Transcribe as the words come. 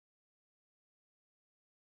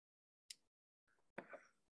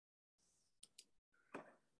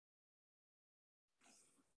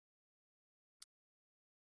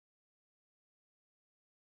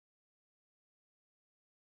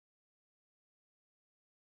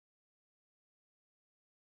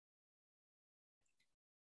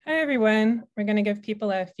Hi, everyone. We're going to give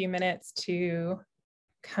people a few minutes to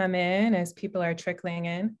come in as people are trickling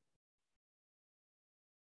in.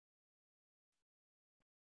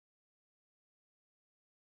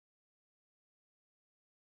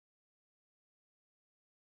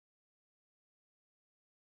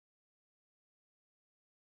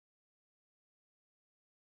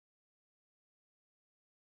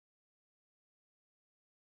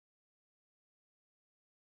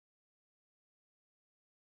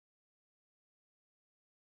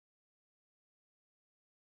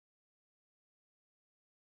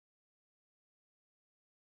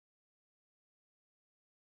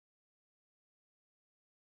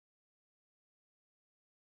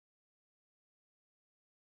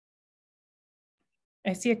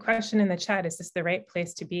 I see a question in the chat. Is this the right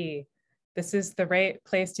place to be? This is the right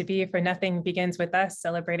place to be for Nothing Begins With Us,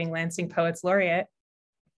 celebrating Lansing Poets Laureate.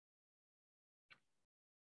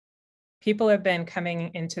 People have been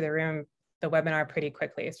coming into the room, the webinar, pretty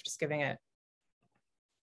quickly, so just giving it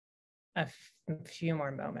a few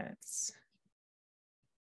more moments.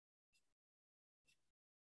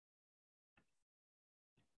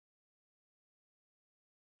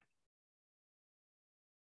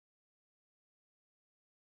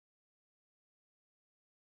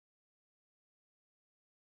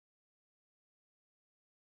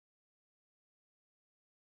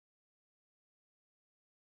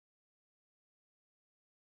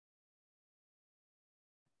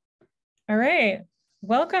 All right,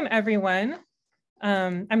 welcome everyone.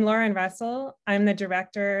 I'm Laura Russell. I'm the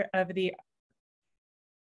director of the,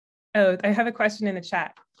 oh, I have a question in the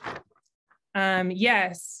chat.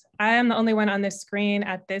 Yes, I am the only one on this screen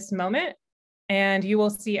at this moment, and you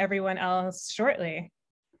will see everyone else shortly.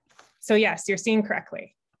 So yes, you're seeing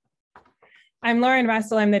correctly. I'm Laura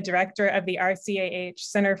Russell. I'm the director of the RCAH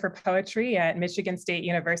Center for Poetry at Michigan State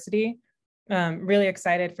University. Really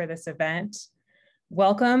excited for this event.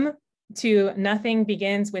 Welcome to Nothing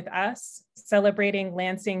Begins With Us, celebrating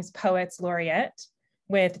Lansing's Poets Laureate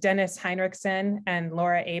with Dennis Hinrichsen and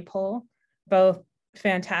Laura Apol, both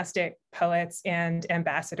fantastic poets and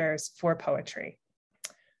ambassadors for poetry.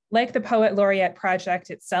 Like the Poet Laureate project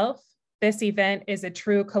itself, this event is a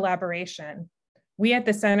true collaboration. We at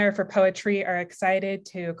the Center for Poetry are excited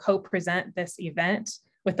to co-present this event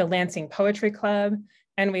with the Lansing Poetry Club,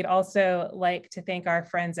 and we'd also like to thank our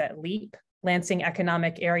friends at LEAP, Lansing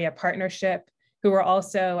Economic Area Partnership, who are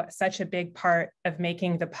also such a big part of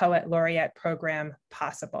making the Poet Laureate program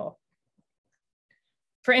possible.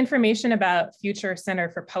 For information about future Center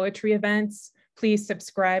for Poetry events, please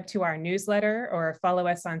subscribe to our newsletter or follow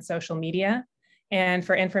us on social media. And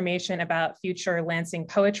for information about future Lansing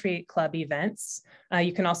Poetry Club events,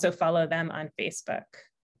 you can also follow them on Facebook.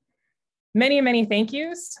 Many, many thank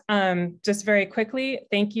yous. Just very quickly,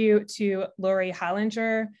 thank you to Lori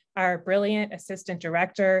Hollinger, our brilliant assistant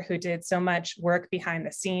director who did so much work behind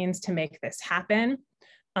the scenes to make this happen,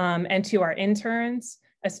 and to our interns,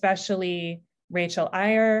 especially Rachel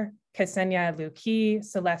Iyer, Ksenia Luki,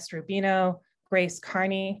 Celeste Rubino, Grace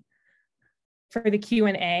Carney. For the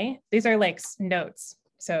Q&A, these are like notes,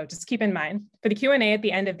 so just keep in mind. For the Q&A at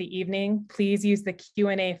the end of the evening, please use the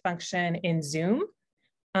Q&A function in Zoom.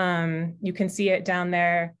 You can see it down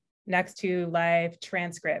there next to live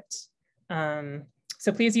transcript.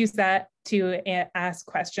 So please use that to ask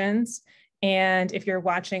questions. And if you're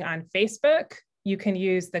watching on Facebook, you can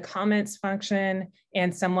use the comments function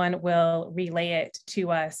and someone will relay it to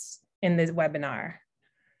us in the webinar.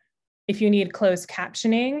 If you need closed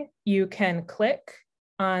captioning, you can click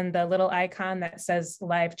on the little icon that says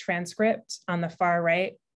live transcript on the far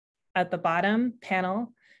right at the bottom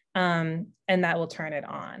panel, and that will turn it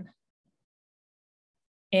on.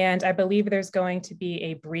 And I believe there's going to be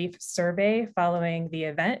a brief survey following the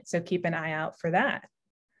event, so keep an eye out for that.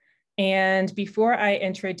 And before I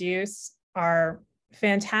introduce our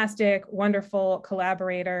fantastic, wonderful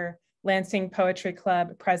collaborator, Lansing Poetry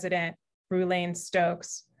Club President, Rulaine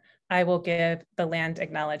Stokes, I will give the land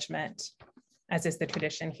acknowledgement, as is the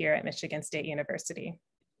tradition here at Michigan State University.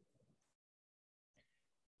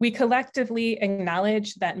 We collectively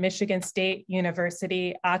acknowledge that Michigan State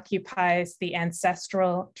University occupies the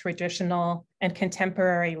ancestral, traditional, and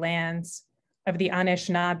contemporary lands of the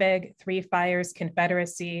Anishinaabeg Three Fires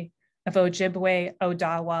Confederacy of Ojibwe,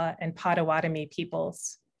 Odawa, and Potawatomi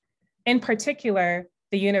peoples. In particular,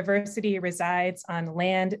 the university resides on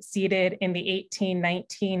land ceded in the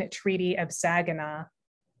 1819 Treaty of Saginaw.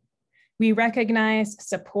 We recognize,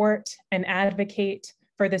 support, and advocate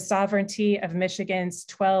for the sovereignty of Michigan's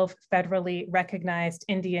 12 federally recognized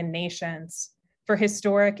Indian nations, for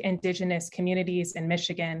historic Indigenous communities in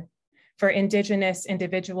Michigan, for Indigenous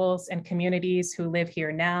individuals and communities who live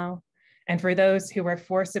here now, and for those who were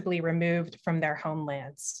forcibly removed from their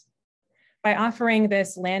homelands. By offering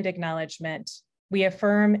this land acknowledgement, we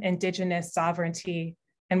affirm Indigenous sovereignty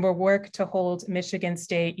and will work to hold Michigan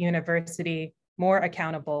State University more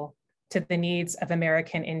accountable to the needs of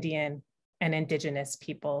American Indian and Indigenous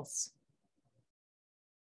peoples.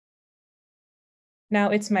 Now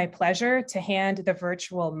it's my pleasure to hand the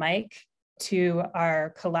virtual mic to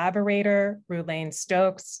our collaborator, Rulaine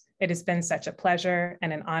Stokes. It has been such a pleasure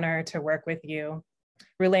and an honor to work with you.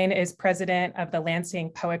 Rulaine is president of the Lansing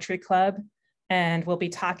Poetry Club, and we'll be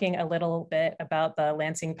talking a little bit about the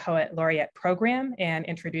Lansing Poet Laureate program and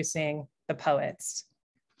introducing the poets.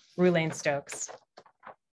 Rulaine Stokes.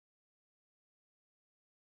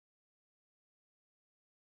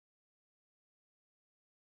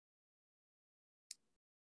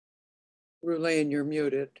 Rulaine, you're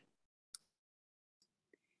muted.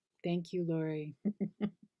 Thank you, Lori.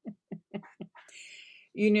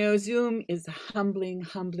 You know, Zoom is a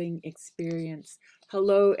humbling experience.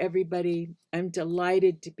 Hello, everybody. I'm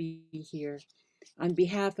delighted to be here. On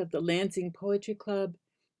behalf of the Lansing Poetry Club,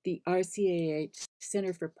 the RCAH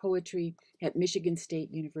Center for Poetry at Michigan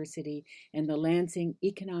State University, and the Lansing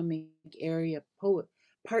Economic Area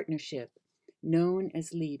Partnership, known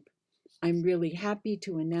as LEAP, I'm really happy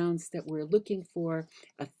to announce that we're looking for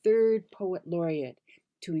a third poet laureate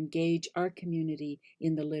to engage our community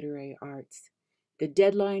in the literary arts. The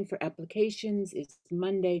deadline for applications is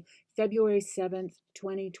Monday, February 7th,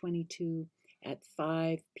 2022 at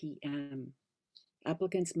 5 p.m.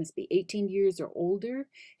 Applicants must be 18 years or older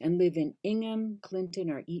and live in Ingham,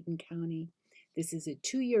 Clinton, or Eaton County. This is a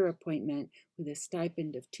 2-year appointment with a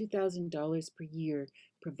stipend of $2,000 per year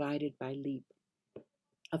provided by LEAP.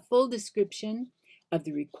 A full description of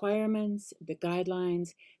the requirements, the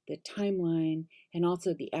guidelines, the timeline, and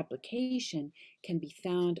also the application can be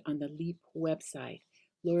found on the LEAP website.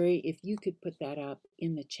 Lori, if you could put that up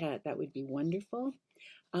in the chat, that would be wonderful.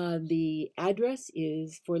 The address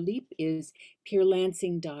is for LEAP is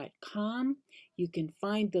peerlansing.com. You can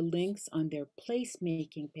find the links on their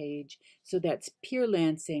placemaking page. So that's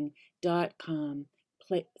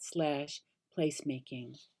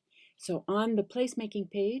peerlansing.com/placemaking. So on the placemaking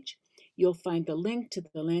page, you'll find the link to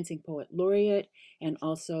the Lansing Poet Laureate, and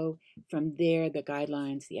also from there, the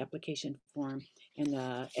guidelines, the application form, and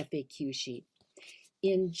the FAQ sheet.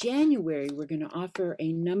 In January, we're going to offer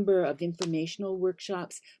a number of informational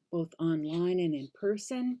workshops, both online and in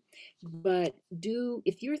person. But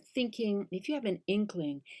if you have an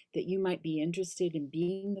inkling that you might be interested in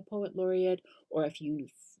being the Poet Laureate, or if you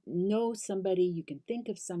know somebody, you can think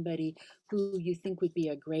of somebody who you think would be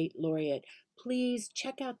a great laureate, please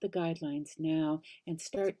check out the guidelines now and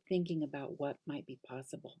start thinking about what might be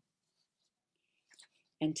possible.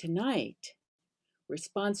 And tonight, we're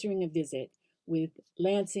sponsoring a visit with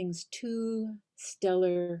Lansing's 2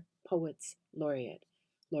 stellar poets laureate,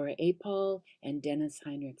 Laura Apol and Dennis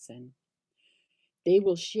Hinrichsen. They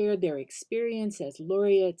will share their experience as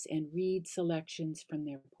laureates and read selections from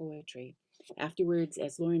their poetry. Afterwards,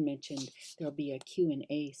 as Lauren mentioned, there'll be a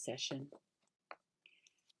Q&A session.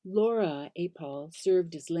 Laura Apol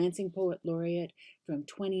served as Lansing Poet Laureate from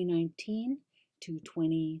 2019 to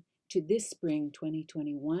this spring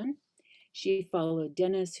 2021. She followed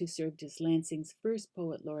Dennis, who served as Lansing's first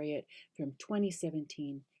Poet Laureate from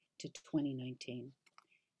 2017 to 2019.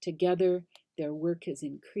 Together, their work has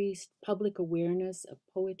increased public awareness of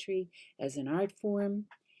poetry as an art form.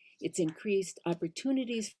 It's increased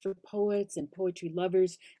opportunities for poets and poetry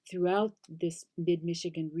lovers throughout this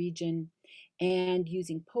mid-Michigan region. And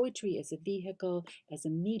using poetry as a vehicle, as a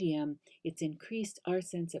medium, it's increased our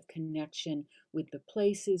sense of connection with the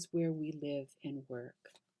places where we live and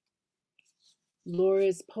work.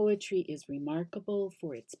 Laura's poetry is remarkable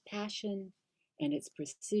for its passion and its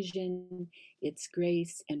precision, its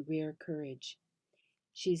grace and rare courage.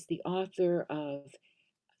 She's the author of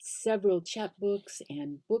several chapbooks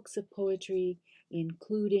and books of poetry,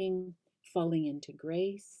 including Falling into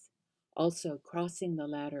Grace, also Crossing the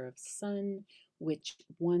Ladder of Sun, which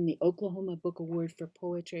won the Oklahoma Book Award for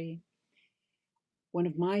Poetry. One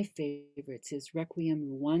of my favorites is Requiem,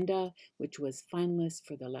 Rwanda, which was finalist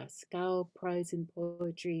for the Lascaux Prize in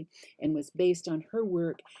Poetry and was based on her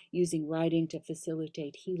work using writing to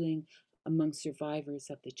facilitate healing among survivors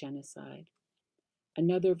of the genocide.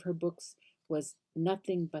 Another of her books was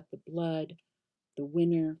Nothing But the Blood, the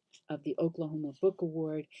winner of the Oklahoma Book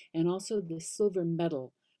Award, and also the silver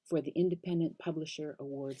medal for the Independent Publisher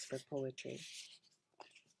Awards for Poetry.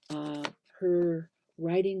 Her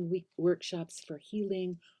writing workshops for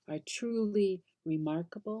healing are truly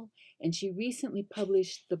remarkable, and she recently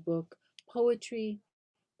published the book Poetry,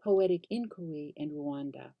 Poetic Inquiry, and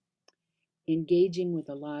Rwanda, engaging with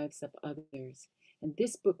the lives of others. And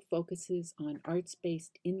this book focuses on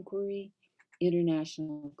arts-based inquiry,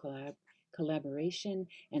 international collaboration,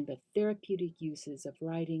 and the therapeutic uses of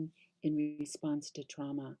writing in response to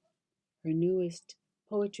trauma. Her newest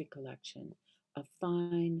poetry collection, A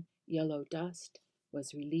Fine Yellow Dust,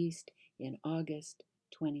 was released in August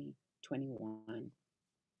 2021.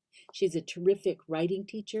 She's a terrific writing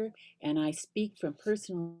teacher, and I speak from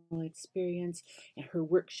personal experience, and her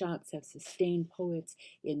workshops have sustained poets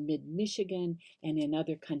in mid-Michigan and in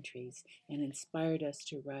other countries and inspired us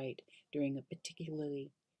to write during a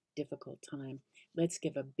particularly difficult time. Let's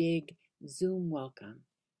give a big Zoom welcome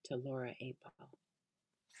to Laura Apol.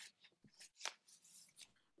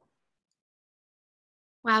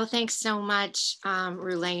 Wow, thanks so much,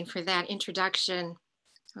 Rulaine, for that introduction.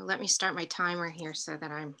 So let me start my timer here so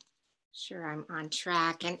that I'm sure I'm on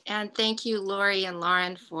track. And thank you, Lori and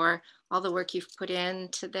Lauren, for all the work you've put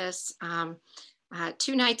into this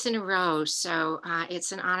 2 nights in a row. So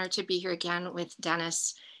it's an honor to be here again with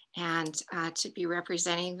Dennis and to be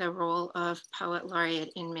representing the role of Poet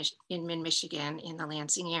Laureate in mid-Michigan in the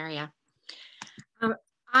Lansing area.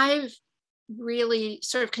 I've really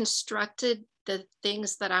sort of constructed the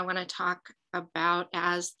things that I want to talk about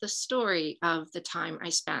as the story of the time I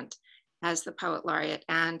spent as the Poet Laureate.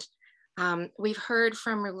 And we've heard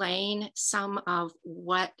from Rulaine some of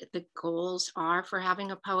what the goals are for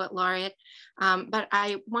having a Poet Laureate, but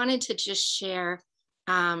I wanted to just share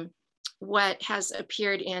what has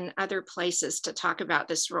appeared in other places to talk about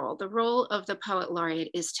this role. The role of the Poet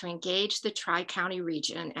Laureate is to engage the Tri-County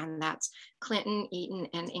region, and that's Clinton, Eaton,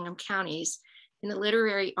 and Ingham Counties, in the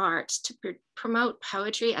literary arts to promote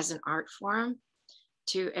poetry as an art form,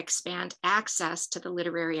 to expand access to the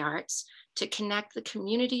literary arts, to connect the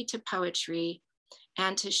community to poetry,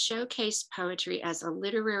 and to showcase poetry as a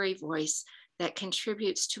literary voice that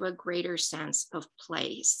contributes to a greater sense of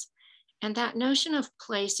place. And that notion of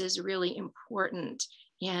place is really important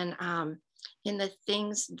in the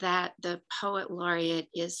things that the Poet Laureate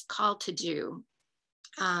is called to do.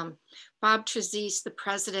 Bob Trezise, the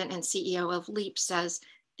president and CEO of LEAP, says,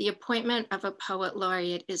 the appointment of a Poet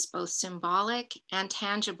Laureate is both symbolic and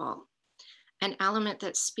tangible, an element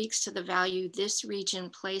that speaks to the value this region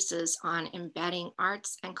places on embedding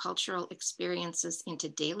arts and cultural experiences into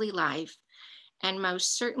daily life, and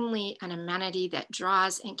most certainly an amenity that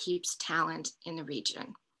draws and keeps talent in the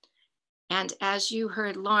region. And as you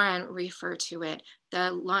heard Lauren refer to it,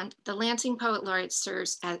 the Lansing Poet Laureate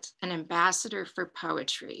serves as an ambassador for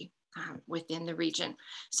poetry within the region.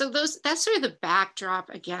 So that's sort of the backdrop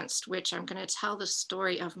against which I'm going to tell the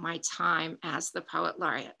story of my time as the Poet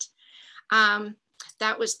Laureate.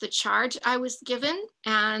 That was the charge I was given,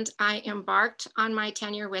 and I embarked on my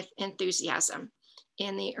tenure with enthusiasm.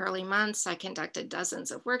 In the early months, I conducted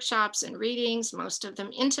dozens of workshops and readings, most of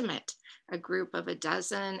them intimate. A group of a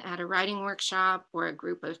dozen at a writing workshop or a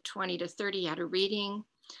group of 20 to 30 at a reading.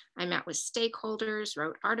 I met with stakeholders,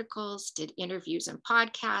 wrote articles, did interviews and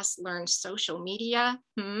podcasts, learned social media,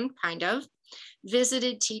 kind of,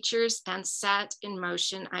 visited teachers, and set in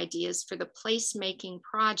motion ideas for the placemaking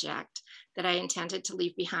project that I intended to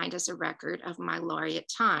leave behind as a record of my laureate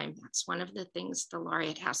time. That's one of the things the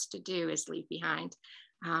laureate has to do, is leave behind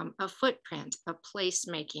a footprint, a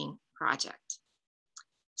placemaking project.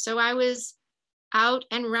 So I was out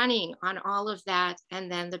and running on all of that,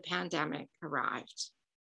 and then the pandemic arrived.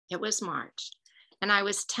 It was March, and I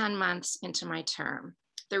was 10 months into my term.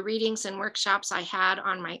 The readings and workshops I had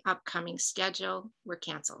on my upcoming schedule were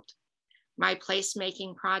canceled. My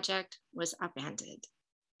placemaking project was upended.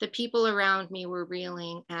 The people around me were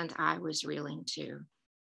reeling, and I was reeling too.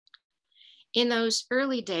 In those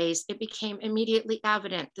early days, it became immediately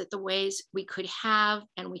evident that the ways we could have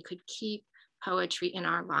and we could keep poetry in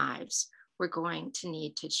our lives were going to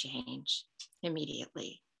need to change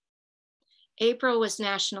immediately. April was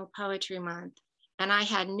National Poetry Month, and I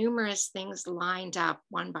had numerous things lined up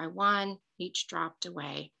one by one, each dropped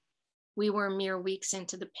away. We were mere weeks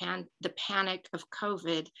into the panic of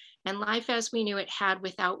COVID, and life as we knew it had,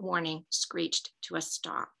 without warning, screeched to a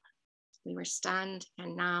stop. We were stunned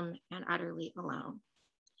and numb and utterly alone.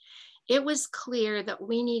 It was clear that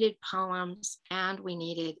we needed poems and we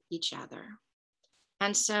needed each other.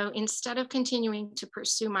 And so instead of continuing to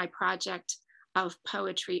pursue my project of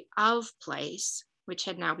poetry of place, which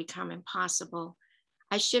had now become impossible,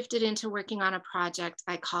 I shifted into working on a project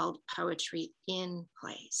I called Poetry in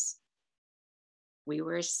Place. We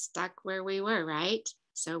were stuck where we were, right?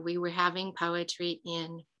 So we were having poetry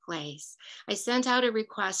in place. I sent out a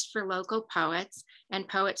request for local poets and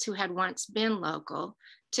poets who had once been local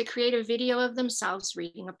to create a video of themselves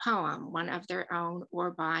reading a poem, one of their own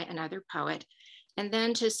or by another poet, and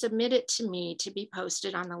then to submit it to me to be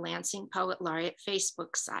posted on the Lansing Poet Laureate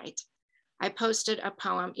Facebook site. I posted a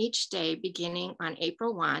poem each day beginning on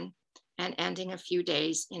April 1 and ending a few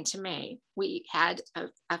days into May. We had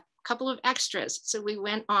a couple of extras, so we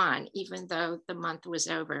went on even though the month was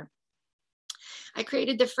over. I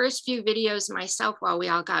created the first few videos myself while we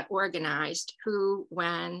all got organized: who,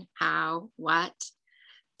 when, how, what.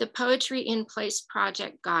 The Poetry in Place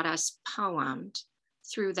project got us poemed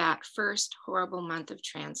through that first horrible month of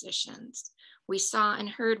transitions. We saw and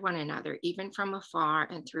heard one another, even from afar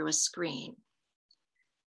and through a screen.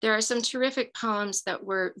 There are some terrific poems that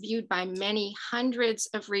were viewed by many hundreds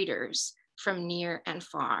of readers from near and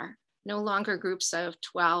far. No longer groups of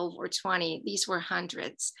 12 or 20, these were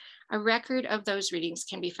hundreds. A record of those readings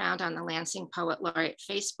can be found on the Lansing Poet Laureate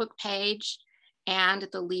Facebook page and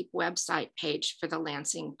the LEAP website page for the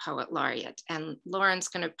Lansing Poet Laureate. And Lauren's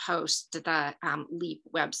gonna post the LEAP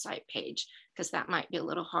website page because that might be a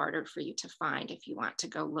little harder for you to find if you want to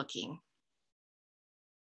go looking.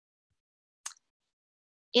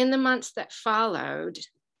 In the months that followed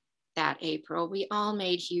that April, we all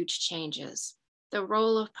made huge changes. The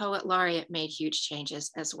role of Poet Laureate made huge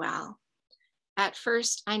changes as well. At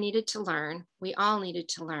first, I needed to learn, we all needed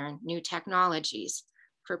to learn new technologies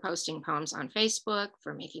for posting poems on Facebook,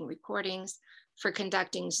 for making recordings, for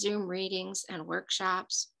conducting Zoom readings and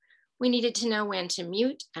workshops. We needed to know when to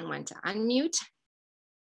mute and when to unmute.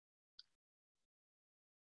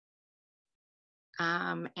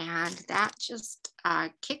 And that just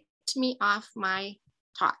kicked me off my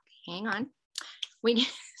talk. Hang on.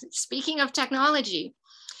 Speaking of technology,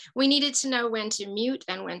 we needed to know when to mute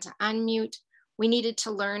and when to unmute. We needed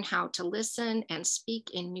to learn how to listen and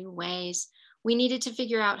speak in new ways. We needed to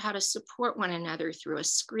figure out how to support one another through a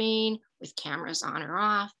screen, with cameras on or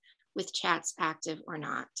off, with chats active or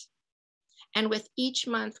not. And with each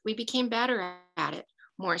month, we became better at it,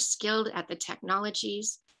 more skilled at the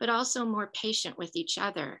technologies, but also more patient with each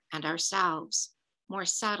other and ourselves, more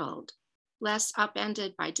settled, less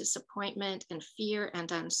upended by disappointment and fear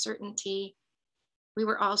and uncertainty. We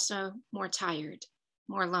were also more tired,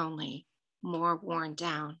 more lonely, more worn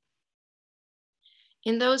down.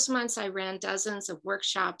 In those months, I ran dozens of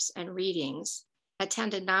workshops and readings,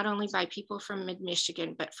 attended not only by people from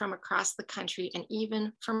mid-Michigan, but from across the country and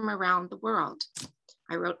even from around the world.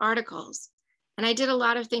 I wrote articles, and I did a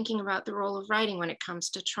lot of thinking about the role of writing when it comes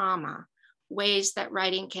to trauma, ways that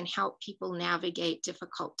writing can help people navigate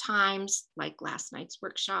difficult times, like last night's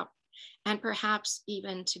workshop, and perhaps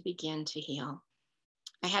even to begin to heal.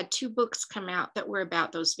 I had 2 books come out that were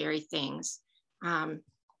about those very things.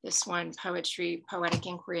 This one, Poetic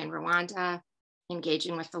Inquiry in Rwanda,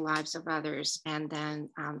 Engaging with the Lives of Others, and then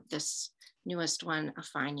this newest one, A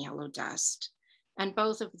Fine Yellow Dust. And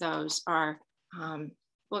both of those are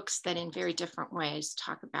books that in very different ways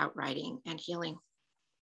talk about writing and healing.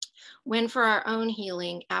 When for our own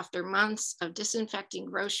healing, after months of disinfecting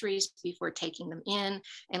groceries before taking them in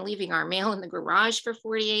and leaving our mail in the garage for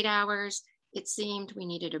 48 hours, it seemed we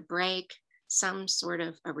needed a break, some sort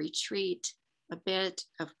of a retreat, a bit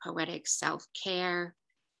of poetic self-care.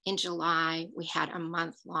 In July, we had a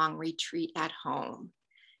month-long retreat at home,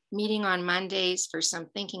 meeting on Mondays for some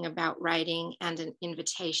thinking about writing and an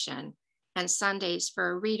invitation, and Sundays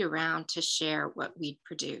for a read around to share what we'd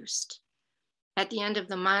produced. At the end of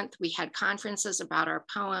the month, we had conferences about our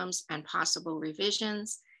poems and possible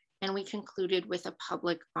revisions, and we concluded with a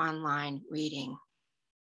public online reading.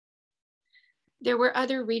 There were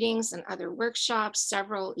other readings and other workshops,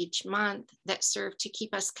 several each month, that served to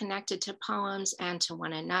keep us connected to poems and to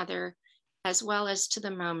one another, as well as to the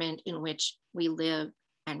moment in which we live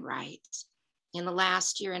and write. In the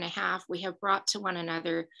last year and a half, we have brought to one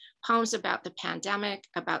another poems about the pandemic,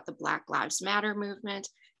 about the Black Lives Matter movement,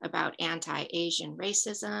 about anti-Asian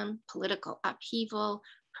racism, political upheaval,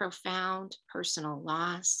 profound personal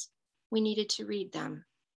loss. We needed to read them.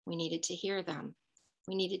 We needed to hear them.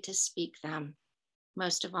 We needed to speak them.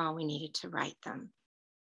 Most of all, we needed to write them.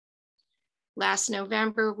 Last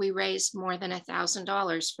November, we raised more than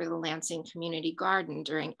 $1,000 for the Lansing Community Garden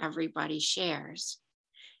during Everybody Shares.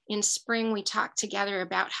 In spring, we talked together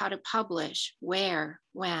about how to publish, where,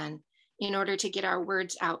 when, in order to get our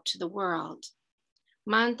words out to the world.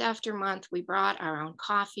 Month after month, we brought our own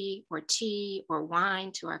coffee or tea or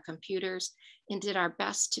wine to our computers and did our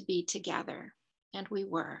best to be together, and we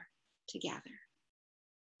were together.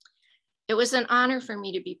 It was an honor for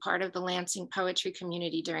me to be part of the Lansing poetry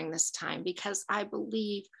community during this time because I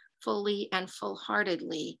believe fully and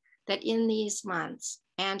full-heartedly that in these months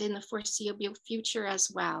and in the foreseeable future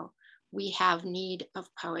as well, we have need of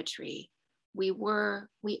poetry. We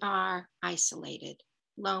are isolated,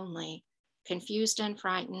 lonely, confused and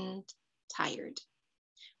frightened, tired.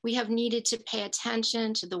 We have needed to pay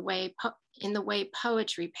attention to the way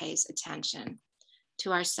poetry pays attention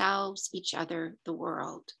to ourselves, each other, the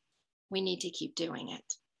world. We need to keep doing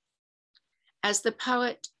it. As the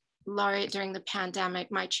Poet Laureate during the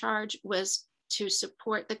pandemic, my charge was to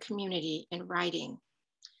support the community in writing.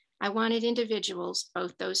 I wanted individuals,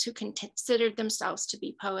 both those who considered themselves to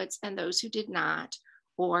be poets and those who did not,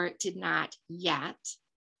 or did not yet.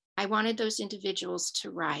 I wanted those individuals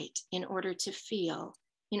to write in order to feel,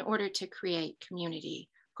 in order to create community.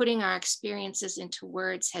 Putting our experiences into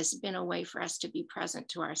words has been a way for us to be present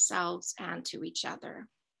to ourselves and to each other.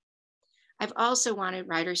 I've also wanted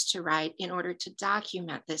writers to write in order to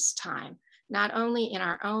document this time, not only in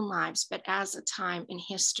our own lives, but as a time in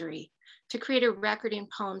history, to create a record in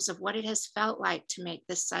poems of what it has felt like to make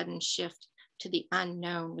the sudden shift to the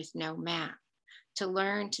unknown with no map, to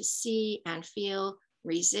learn to see and feel,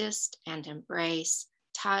 resist and embrace,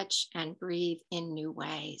 touch and breathe in new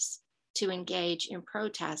ways, to engage in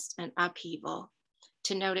protest and upheaval,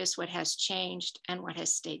 to notice what has changed and what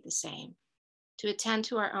has stayed the same, to attend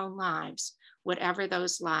to our own lives, whatever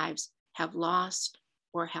those lives have lost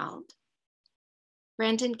or held.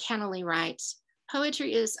 Brendan Kennelly writes,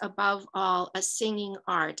 poetry is above all a singing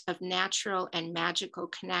art of natural and magical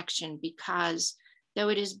connection because though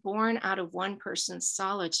it is born out of one person's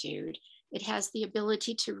solitude, it has the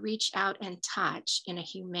ability to reach out and touch in a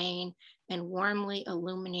humane and warmly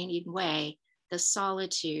illuminating way the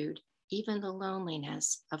solitude, even the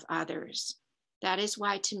loneliness of others. That is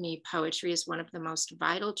why, to me, poetry is one of the most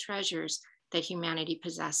vital treasures that humanity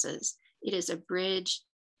possesses. It is a bridge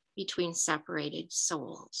between separated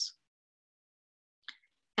souls.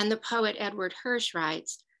 And the poet Edward Hirsch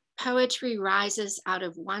writes, poetry rises out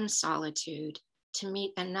of one solitude to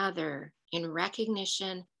meet another in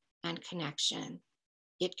recognition and connection.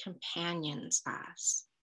 It companions us.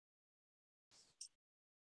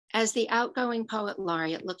 As the outgoing poet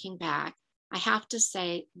laureate looking back, I have to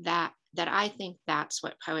say that I think that's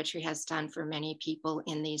what poetry has done for many people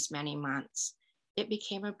in these many months. It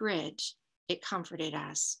became a bridge. It comforted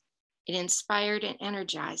us. It inspired and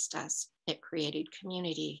energized us. It created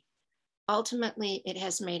community. Ultimately, it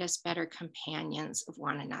has made us better companions of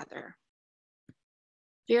one another.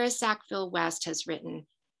 Vera Sackville-West has written,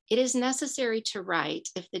 it is necessary to write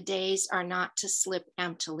if the days are not to slip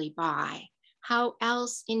emptily by. How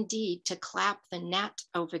else indeed to clap the net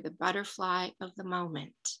over the butterfly of the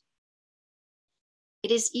moment?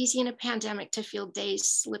 It is easy in a pandemic to feel days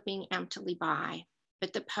slipping emptily by,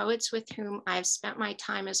 but the poets with whom I've spent my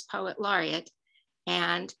time as Poet Laureate,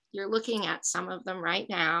 and you're looking at some of them right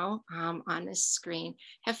now on this screen,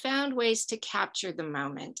 have found ways to capture the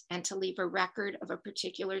moment and to leave a record of a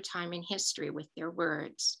particular time in history with their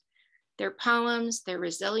words. Their poems, their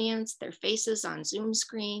resilience, their faces on Zoom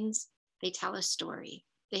screens, they tell a story.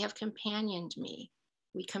 They have companioned me.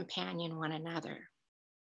 We companion one another.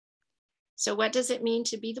 So what does it mean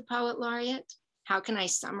to be the Poet Laureate? How can I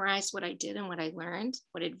summarize what I did and what I learned?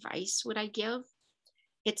 What advice would I give?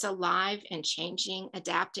 It's alive and changing,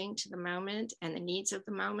 adapting to the moment and the needs of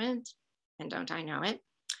the moment. And don't I know it?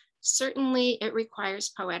 Certainly it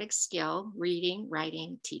requires poetic skill, reading,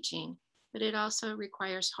 writing, teaching, but it also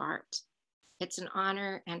requires heart. It's an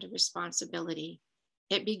honor and a responsibility.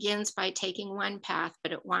 It begins by taking one path,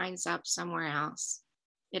 but it winds up somewhere else.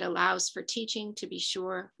 It allows for teaching, to be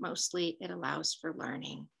sure. Mostly it allows for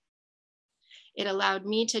learning. It allowed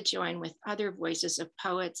me to join with other voices of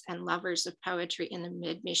poets and lovers of poetry in the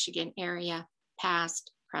mid-Michigan area,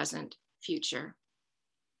 past, present, future.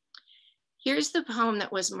 Here's the poem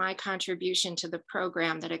that was my contribution to the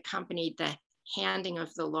program that accompanied the handing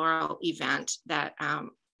of the laurel event that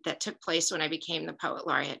took place when I became the Poet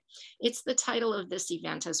Laureate. It's the title of this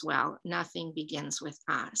event as well, Nothing Begins With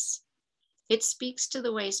Us. It speaks to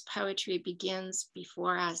the ways poetry begins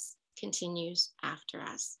before us, continues after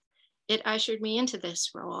us. It ushered me into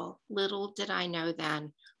this role. Little did I know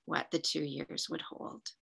then what the 2 years would hold.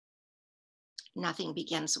 Nothing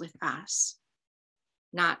begins with us,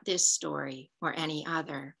 not this story or any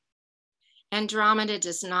other. Andromeda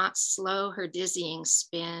does not slow her dizzying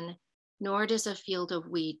spin, nor does a field of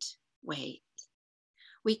wheat wait.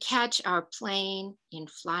 We catch our plane in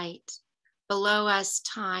flight. Below us,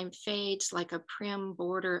 time fades like a prim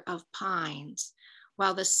border of pines,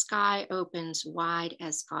 while the sky opens wide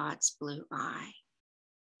as God's blue eye.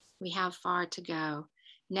 We have far to go,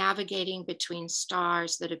 navigating between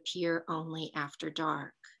stars that appear only after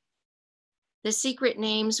dark. The secret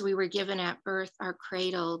names we were given at birth are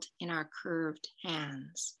cradled in our curved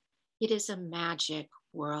hands. It is a magic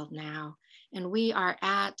world now, and we are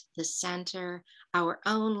at the center, our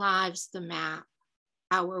own lives the map,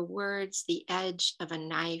 our words the edge of a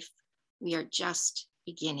knife we are just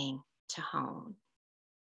beginning to hone.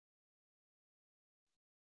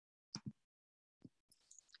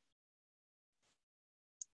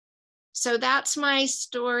 So that's my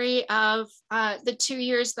story of the 2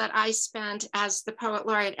 years that I spent as the Poet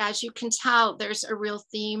Laureate. As you can tell, there's a real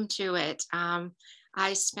theme to it.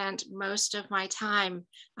 I spent most of my time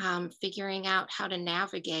figuring out how to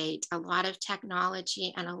navigate a lot of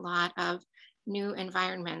technology and a lot of new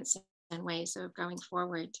environments and ways of going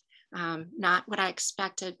forward. Not what I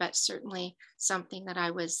expected, but certainly something that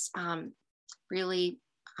I was really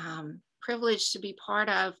privileged to be part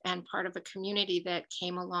of, and part of a community that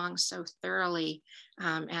came along so thoroughly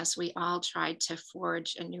as we all tried to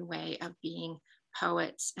forge a new way of being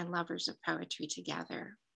poets and lovers of poetry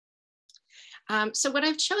together. So what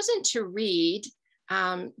I've chosen to read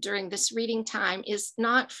during this reading time is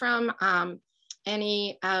not from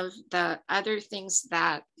any of the other things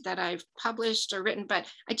that I've published or written, but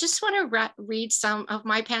I just want to read some of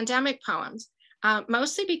my pandemic poems.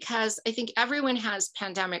 Mostly because I think everyone has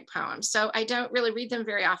pandemic poems. So I don't really read them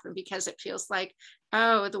very often because it feels like,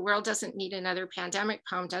 oh, the world doesn't need another pandemic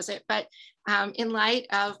poem, does it? But in light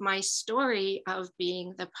of my story of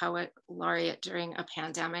being the Poet Laureate during a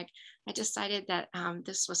pandemic, I decided that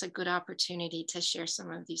this was a good opportunity to share some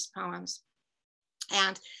of these poems.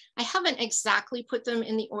 And I haven't exactly put them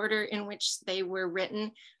in the order in which they were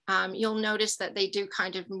written. You'll notice that they do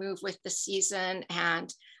kind of move with the season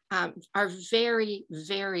and are very,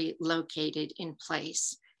 very located in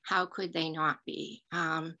place. How could they not be?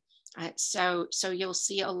 So you'll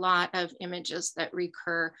see a lot of images that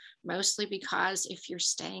recur, mostly because if you're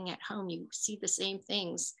staying at home, you see the same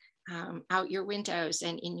things out your windows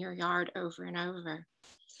and in your yard over and over.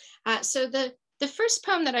 So the first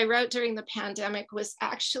poem that I wrote during the pandemic was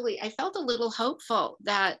actually, I felt a little hopeful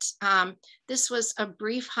that this was a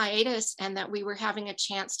brief hiatus and that we were having a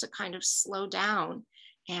chance to kind of slow down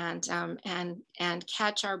and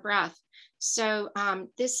catch our breath. So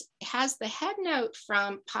this has the head note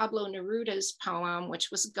from Pablo Neruda's poem, which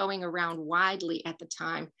was going around widely at the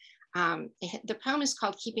time. The poem is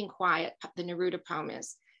called Keeping Quiet, the Neruda poem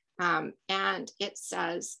is. And it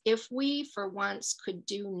says, if we for once could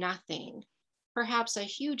do nothing, perhaps a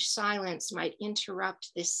huge silence might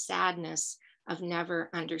interrupt this sadness of never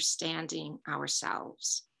understanding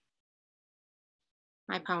ourselves.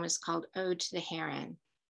 My poem is called Ode to the Heron.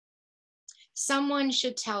 Someone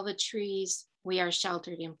should tell the trees we are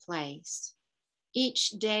sheltered in place. Each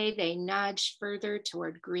day they nudge further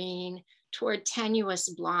toward green, toward tenuous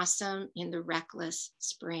blossom in the reckless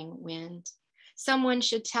spring wind. Someone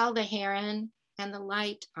should tell the heron and the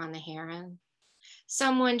light on the heron.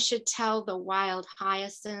 Someone should tell the wild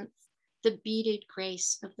hyacinth, the beaded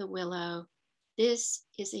grace of the willow. This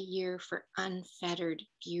is a year for unfettered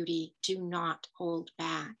beauty. Do not hold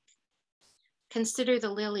back. Consider the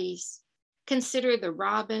lilies. Consider the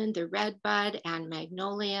robin, the redbud, and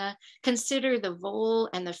magnolia. Consider the vole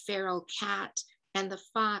and the feral cat and the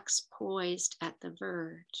fox poised at the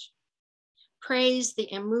verge. Praise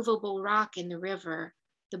the immovable rock in the river,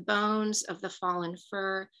 the bones of the fallen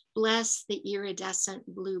fir. Bless the iridescent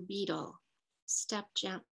blue beetle. Step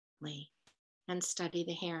gently and study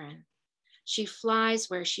the heron. She flies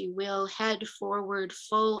where she will, head forward,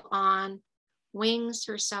 full on, wings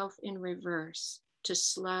herself in reverse to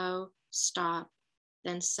slow, stop,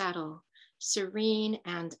 then settle, serene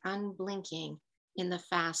and unblinking in the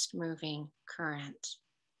fast-moving current.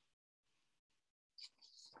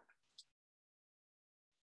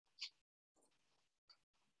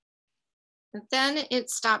 And then it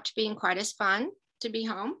stopped being quite as fun to be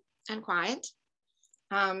home and quiet.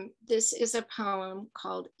 This is a poem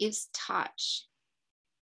called Is Touch.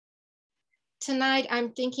 Tonight,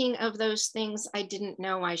 I'm thinking of those things I didn't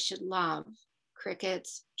know I should love.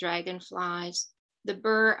 Crickets, dragonflies, the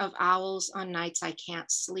burr of owls on nights I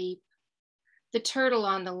can't sleep, the turtle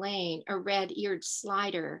on the lane, a red-eared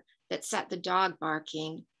slider that set the dog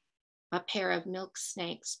barking, a pair of milk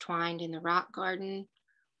snakes twined in the rock garden,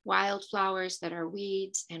 wildflowers that are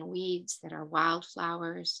weeds and weeds that are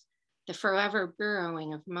wildflowers, the forever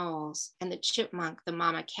burrowing of moles, and the chipmunk the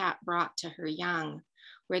mama cat brought to her young,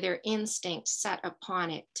 where their instincts set upon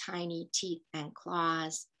it tiny teeth and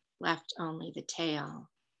claws, left only the tail.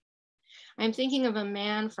 I'm thinking of a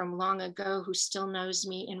man from long ago who still knows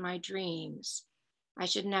me in my dreams. I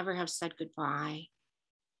should never have said goodbye.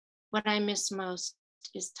 What I miss most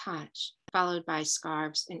is touch, followed by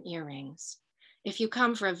scarves and earrings. If you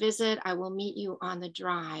come for a visit, I will meet you on the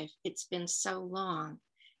drive. It's been so long,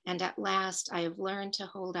 and at last I have learned to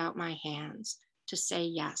hold out my hands, to say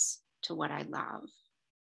yes to what I love.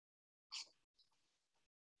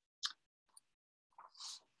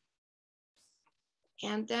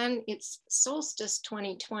 And then it's Solstice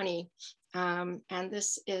 2020, and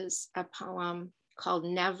this is a poem called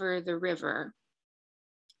Never the River.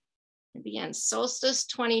 It begins, Solstice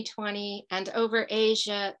 2020, and over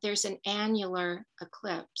Asia, there's an annular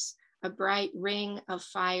eclipse, a bright ring of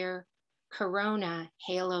fire, corona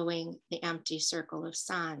haloing the empty circle of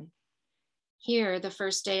sun. Here, the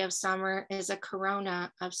first day of summer is a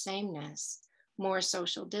corona of sameness, more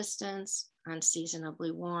social distance,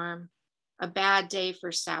 unseasonably warm, a bad day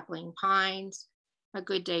for sapling pines, a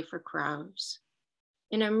good day for crows.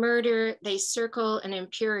 In a murder, they circle an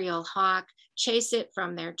imperial hawk, chase it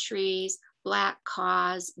from their trees, black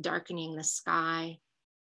caws darkening the sky,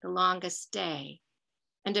 the longest day.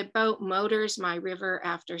 And a boat motors my river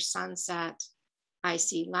after sunset. I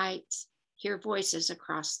see lights, hear voices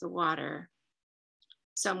across the water.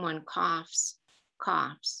 Someone coughs,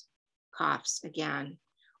 coughs, coughs again.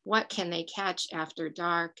 What can they catch after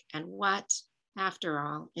dark, and what, after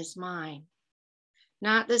all, is mine?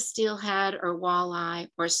 Not the steelhead or walleye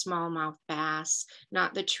or smallmouth bass,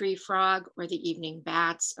 not the tree frog or the evening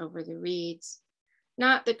bats over the reeds,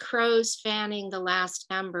 not the crows fanning the last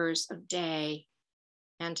embers of day,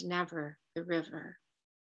 and never the river.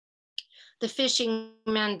 The fishing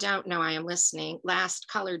men don't know I am listening. Last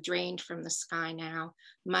color drained from the sky now,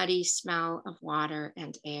 muddy smell of water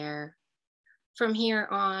and air. From here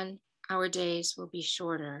on, our days will be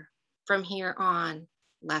shorter. From here on,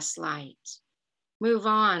 less light. Move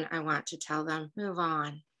on, I want to tell them, move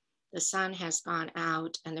on. The sun has gone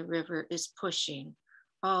out and the river is pushing,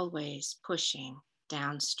 always pushing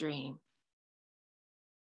downstream.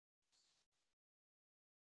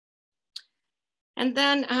 And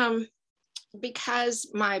then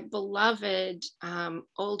because my beloved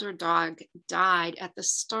older dog died at the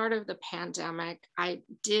start of the pandemic, I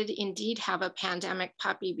did indeed have a pandemic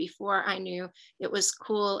puppy before I knew it was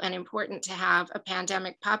cool and important to have a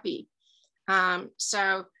pandemic puppy.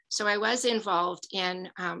 So I was involved in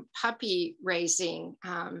puppy raising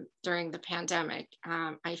during the pandemic.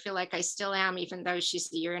 I feel like I still am, even though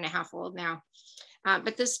she's a 1.5 years old now.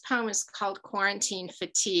 But this poem is called Quarantine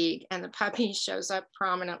Fatigue, and the puppy shows up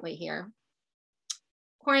prominently here.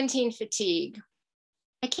 Quarantine fatigue.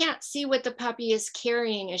 I can't see what the puppy is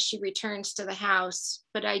carrying as she returns to the house,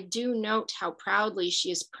 but I do note how proudly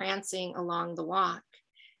she is prancing along the walk,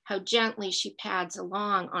 how gently she pads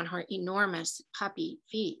along on her enormous puppy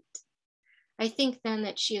feet. I think then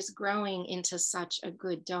that she is growing into such a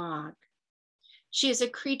good dog. She is a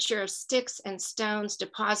creature of sticks and stones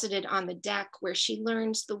deposited on the deck where she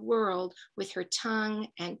learns the world with her tongue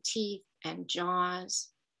and teeth and jaws.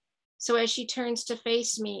 So as she turns to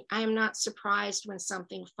face me, I am not surprised when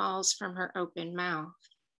something falls from her open mouth.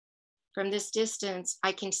 From this distance,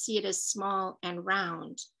 I can see it as small and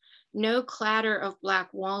round. No clatter of black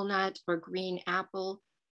walnut or green apple,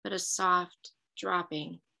 but a soft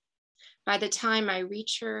dropping. By the time I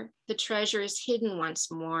reach her, the treasure is hidden once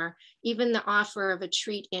more. Even the offer of a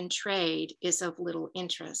treat in trade is of little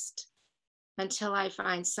interest, until I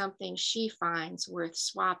find something she finds worth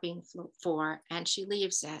swapping for, and she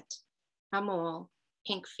leaves it. A mole,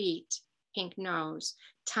 pink feet, pink nose,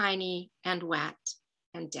 tiny and wet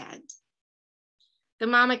and dead. The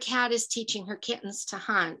mama cat is teaching her kittens to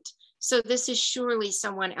hunt, so this is surely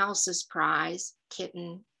someone else's prize,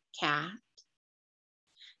 kitten, cat.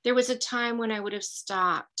 There was a time when I would have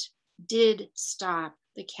stopped, did stop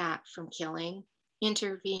the cat from killing,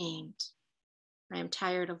 intervened. I am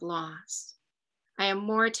tired of loss. I am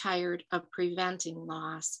more tired of preventing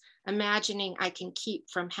loss, imagining I can keep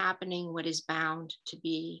from happening what is bound to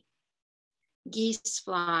be. Geese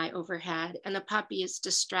fly overhead and the puppy is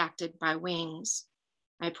distracted by wings.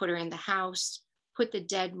 I put her in the house, put the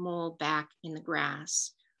dead mole back in the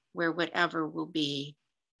grass, where whatever will be,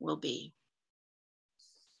 will be.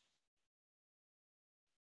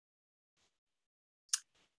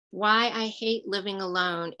 Why I hate living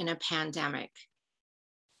alone in a pandemic.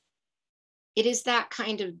 It is that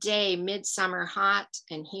kind of day, midsummer, hot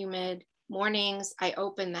and humid. Mornings, I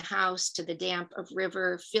open the house to the damp of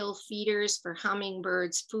river, fill feeders for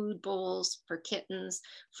hummingbirds, food bowls for kittens,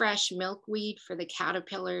 fresh milkweed for the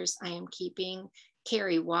caterpillars I am keeping,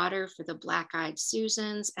 carry water for the black-eyed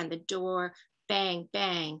Susans, and the door, bang,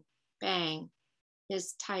 bang, bang,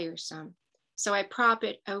 is tiresome. So I prop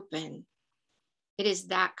it open. It is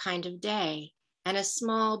that kind of day, and a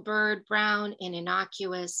small bird, brown and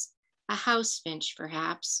innocuous, a house finch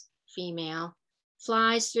perhaps, female,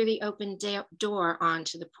 flies through the open door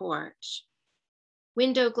onto the porch.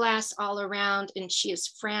 Window glass all around, and she is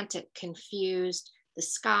frantic, confused. The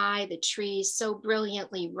sky, the trees, so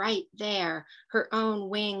brilliantly right there, her own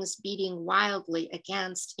wings beating wildly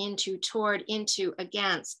against, into, toward, into,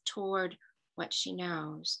 against, toward what she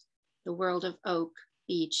knows, the world of oak,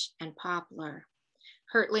 beech, and poplar,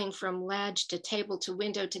 hurtling from ledge to table to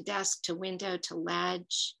window to desk to window to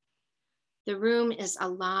ledge. The room is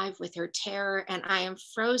alive with her terror, and I am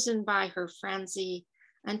frozen by her frenzy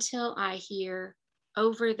until I hear,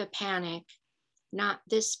 over the panic, not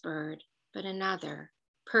this bird, but another,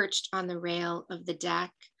 perched on the rail of the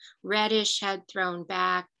deck, reddish head thrown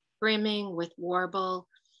back, brimming with warble,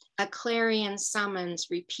 a clarion summons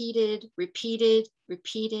repeated, repeated,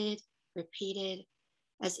 repeated, repeated,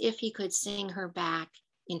 as if he could sing her back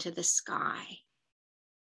into the sky.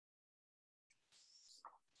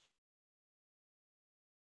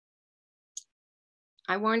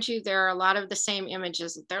 I warned you, there are a lot of the same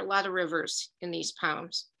images. There are a lot of rivers in these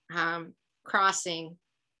poems, crossing.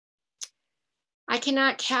 I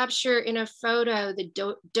cannot capture in a photo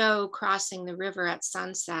the doe crossing the river at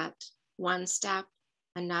sunset. One step,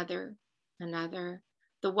 another, another.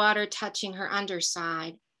 The water touching her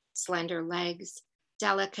underside, slender legs,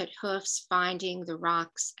 delicate hoofs finding the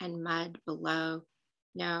rocks and mud below.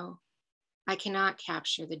 No, I cannot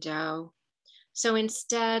capture the doe. So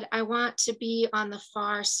instead, I want to be on the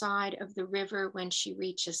far side of the river when she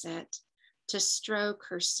reaches it, to stroke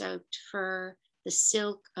her soaked fur, the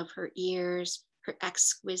silk of her ears, her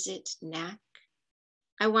exquisite neck.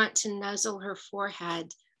 I want to nuzzle her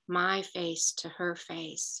forehead, my face to her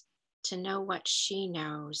face, to know what she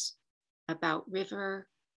knows about river,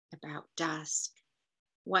 about dusk,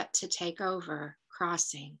 what to take over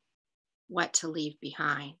crossing, what to leave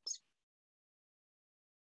behind.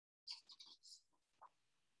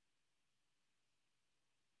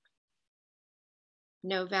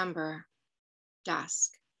 November,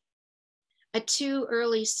 dusk. A too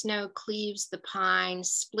early snow cleaves the pine,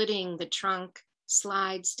 splitting the trunk,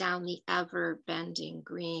 slides down the ever-bending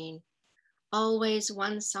green. Always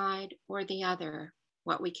one side or the other,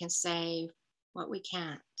 what we can save, what we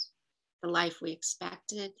can't, the life we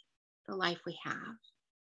expected, the life we have.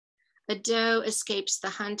 A doe escapes the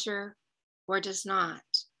hunter or does not.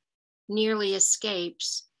 Nearly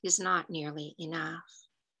escapes is not nearly enough.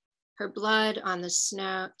 Her blood on the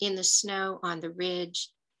snow, in the snow on the ridge,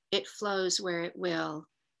 it flows where it will,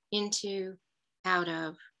 into, out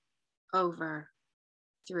of, over,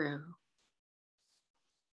 through.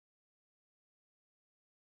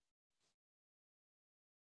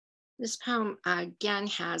 This poem again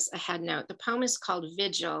has a head note. The poem is called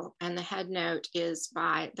Vigil, and the head note is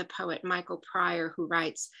by the poet Michael Pryor, who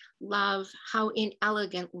writes, "Love, how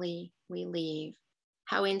inelegantly we leave,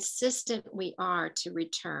 how insistent we are to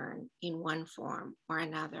return in one form or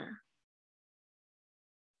another.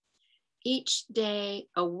 Each day,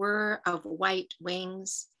 a whir of white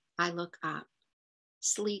wings, I look up.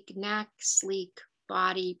 Sleek neck, sleek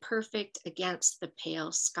body, perfect against the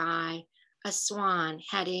pale sky. A swan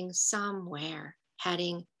heading somewhere,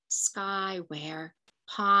 heading skywhere,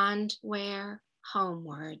 pondwhere,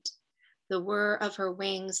 homeward. The whir of her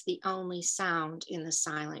wings, the only sound in the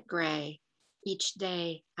silent gray. Each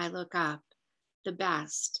day I look up, the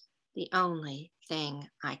best, the only thing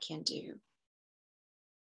I can do."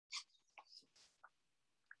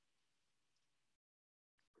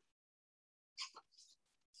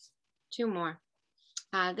 Two more.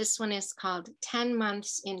 This one is called 10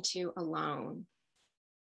 Months Into Alone.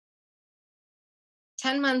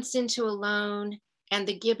 10 months into alone, and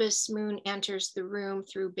the gibbous moon enters the room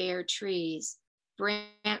through bare trees,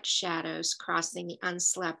 branch shadows crossing the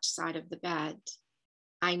unslept side of the bed.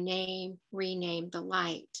 I rename the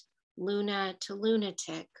light, Luna to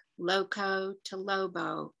lunatic, loco to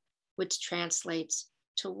lobo, which translates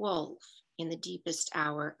to wolf in the deepest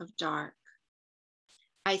hour of dark.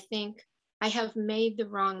 I think I have made the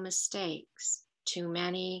wrong mistakes, too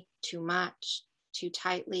many, too much, too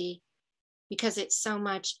tightly, because it's so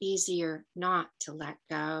much easier not to let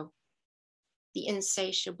go. The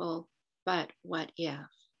insatiable, but what if?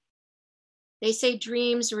 They say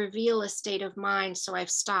dreams reveal a state of mind, so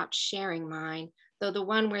I've stopped sharing mine, though the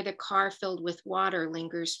one where the car filled with water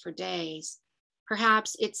lingers for days.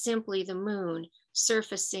 Perhaps it's simply the moon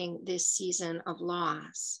surfacing this season of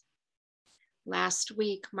loss. Last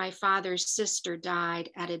week, my father's sister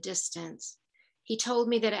died at a distance. He told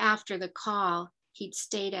me that after the call, he'd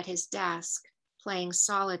stayed at his desk playing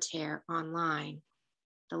solitaire online.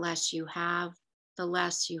 The less you have, the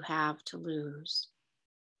less you have to lose.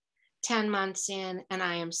 10 months in, and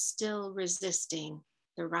I am still resisting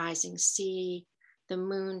the rising sea, the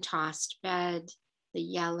moon-tossed bed, the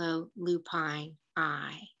yellow lupine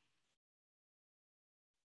eye.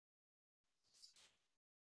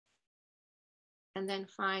 And then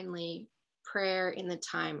finally, prayer in the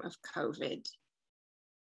time of COVID.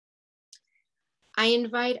 I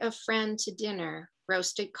invite a friend to dinner,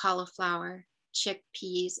 roasted cauliflower,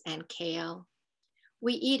 chickpeas, and kale.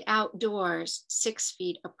 We eat outdoors, 6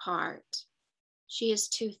 feet apart. She is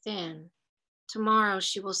too thin. Tomorrow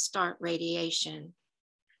she will start radiation.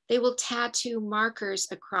 They will tattoo markers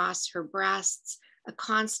across her breasts, a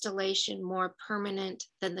constellation more permanent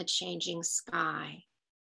than the changing sky.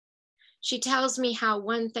 She tells me how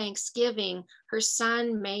one Thanksgiving, her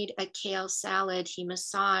son made a kale salad he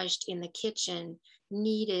massaged in the kitchen,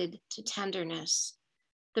 kneaded to tenderness.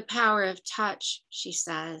 The power of touch, she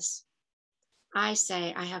says. I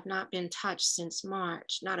say I have not been touched since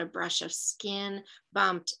March, not a brush of skin,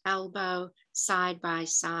 bumped elbow, side by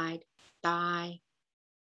side, thigh.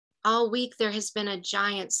 All week there has been a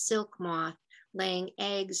giant silk moth laying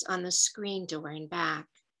eggs on the screen door and back.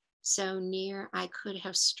 So near I could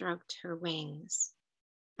have stroked her wings.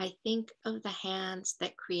 I think of the hands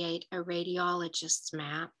that create a radiologist's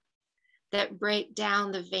map, that break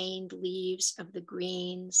down the veined leaves of the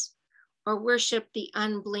greens, or worship the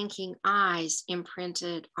unblinking eyes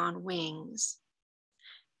imprinted on wings.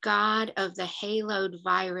 God of the haloed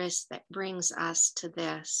virus that brings us to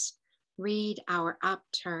this, read our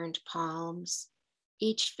upturned palms,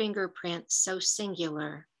 each fingerprint so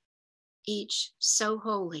singular, each so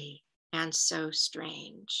holy and so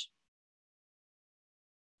strange.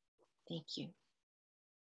 Thank you.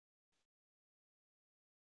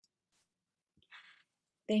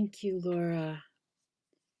 Thank you, Laura.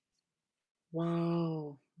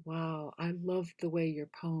 Wow, wow. I love the way your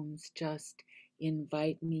poems just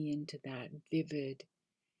invite me into that vivid,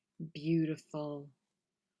 beautiful,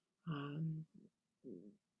 um,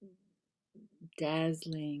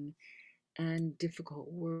 dazzling, and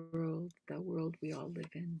difficult world, the world we all live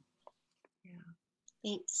in.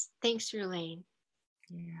 Yeah. Thanks, Rulaine.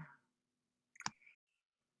 Yeah.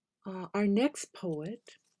 Our next poet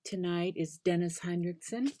tonight is Dennis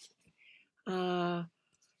Hinrichsen.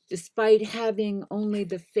 Despite having only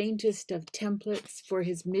the faintest of templates for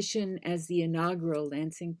his mission as the inaugural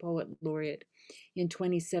Lansing Poet Laureate in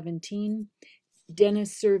 2017,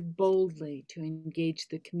 Dennis served boldly to engage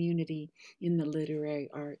the community in the literary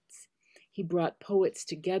arts. He brought poets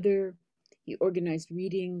together, he organized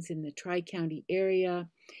readings in the Tri-County area,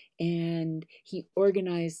 and he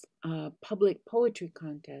organized public poetry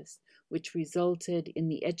contests, which resulted in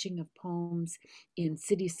the etching of poems in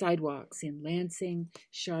city sidewalks in Lansing,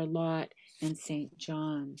 Charlotte, and St.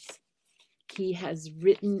 John's. He has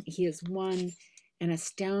won an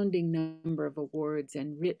astounding number of awards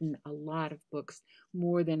and written a lot of books,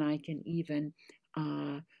 more than I can even,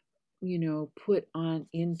 put on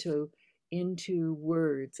into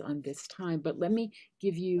words on this time. But let me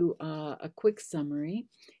give you a quick summary.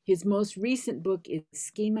 His most recent book is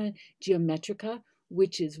Schema Geometrica,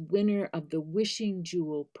 which is winner of the Wishing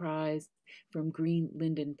Jewel Prize from Green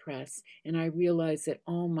Linden Press. And I realize that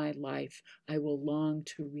all my life I will long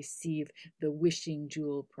to receive the Wishing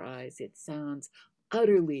Jewel Prize. It sounds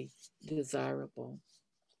utterly desirable.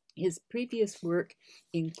 His previous work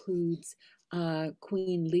includes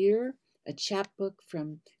Queen Lear, a chapbook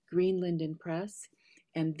from Green Linden Press,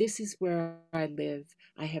 and This Is Where I Live,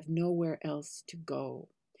 I Have Nowhere Else to Go,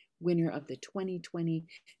 winner of the 2020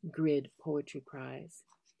 Grid Poetry Prize.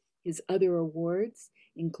 His other awards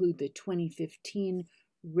include the 2015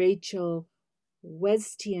 Rachel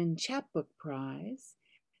Westian Chapbook Prize,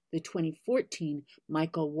 the 2014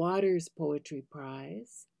 Michael Waters Poetry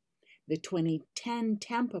Prize, the 2010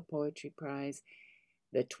 Tampa Poetry Prize,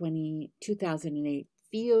 the 2008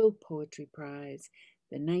 Field Poetry Prize,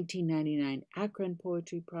 the 1999 Akron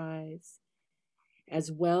Poetry Prize,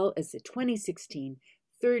 as well as the 2016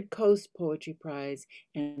 Third Coast Poetry Prize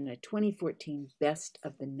and the 2014 Best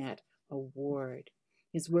of the Net Award.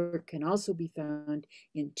 His work can also be found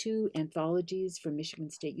in 2 anthologies from Michigan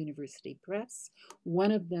State University Press.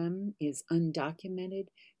 One of them is Undocumented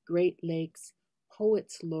Great Lakes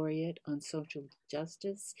Poets Laureate on Social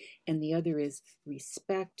Justice, and the other is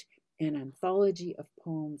Respect, an anthology of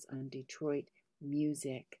poems on Detroit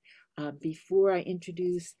music. Before I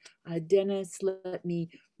introduce Dennis, let me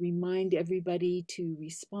remind everybody to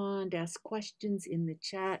respond, ask questions in the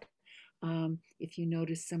chat. If you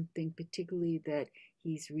notice something particularly that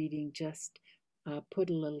he's reading, just put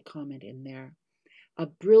a little comment in there. A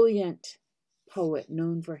brilliant poet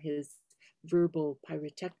known for his verbal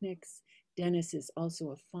pyrotechnics, Dennis is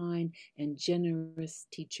also a fine and generous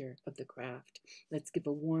teacher of the craft. Let's give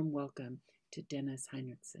a warm welcome to Dennis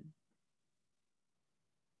Hinrichsen.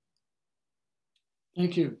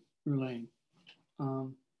 Thank you, Rulaine. I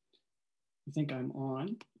think I'm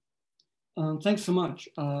on. Thanks so much.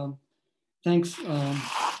 Thanks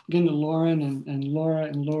again to Lauren and Laura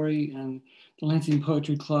and Lori and the Lansing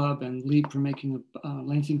Poetry Club and LEAP for making the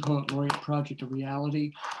Lansing Poet Laureate project a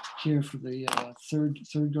reality here for the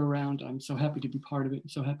third go round. I'm so happy to be part of it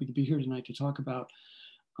and so happy to be here tonight to talk about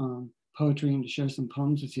poetry and to share some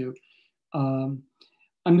poems with you. I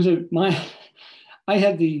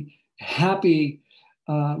had the happy,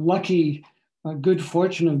 lucky, good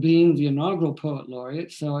fortune of being the inaugural Poet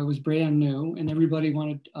Laureate. So I was brand new and everybody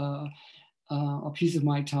wanted a piece of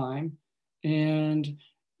my time. And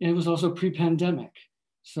it was also pre-pandemic.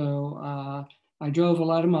 So I drove a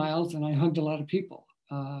lot of miles and I hugged a lot of people.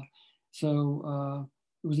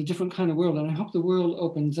 It was a different kind of world. And I hope the world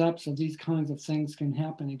opens up so these kinds of things can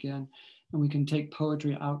happen again. And we can take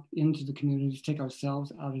poetry out into the communities, take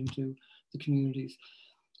ourselves out into the communities.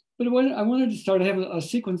 But I wanted to start, I have a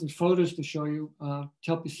sequence of photos to show you to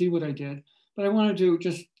help you see what I did. But I wanted to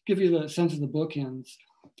just give you the sense of the bookends.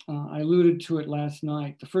 I alluded to it last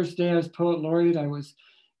night. The first day I was Poet Laureate, I was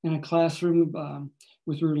in a classroom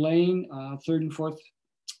with Rulaine, third and fourth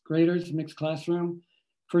graders, mixed classroom.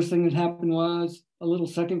 First thing that happened was a little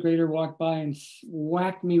second grader walked by and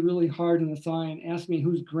whacked me really hard in the thigh and asked me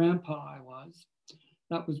whose grandpa I was.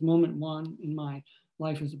 That was moment one in my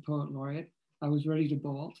life as a Poet Laureate. I was ready to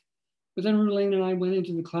bolt. But then Rulaine and I went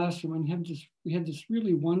into the classroom and we had this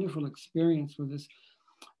really wonderful experience where this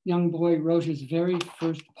young boy wrote his very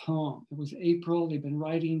first poem. It was April. They'd been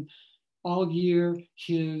writing all year.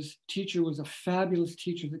 His teacher was a fabulous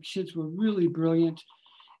teacher. The kids were really brilliant.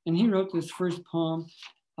 And he wrote this first poem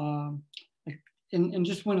and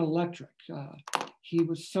just went electric. He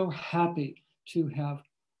was so happy to have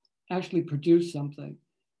actually produced something.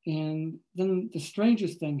 And then the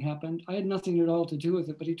strangest thing happened. I had nothing at all to do with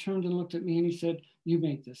it, but he turned and looked at me and he said, "You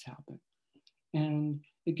made this happen." And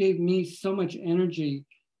it gave me so much energy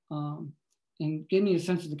and gave me a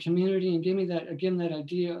sense of the community and gave me that, again, that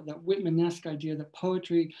idea, that Whitman-esque idea that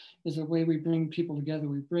poetry is a way we bring people together.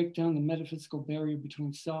 We break down the metaphysical barrier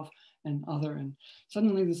between self and other. And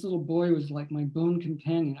suddenly this little boy was like my boon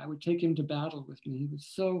companion. I would take him to battle with me. He was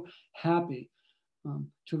so happy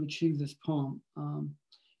to achieve this poem.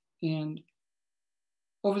 And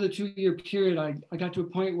over the 2-year period, I got to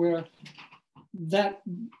a point where that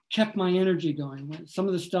kept my energy going. Some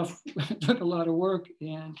of the stuff took a lot of work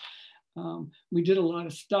and we did a lot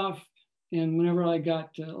of stuff. And whenever I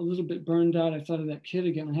got a little bit burned out, I thought of that kid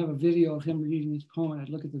again. I have a video of him reading his poem and I'd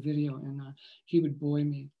look at the video and he would buoy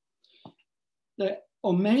me. The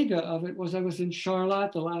omega of it was I was in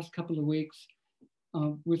Charlotte the last couple of weeks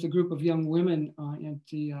with a group of young women at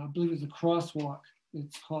the, I believe it was a crosswalk,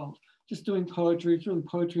 it's called, just doing poetry. It's really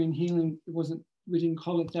poetry and healing. We didn't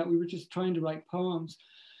call it that. We were just trying to write poems.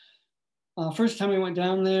 First time I went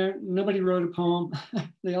down there, nobody wrote a poem.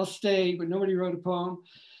 They all stayed, but nobody wrote a poem.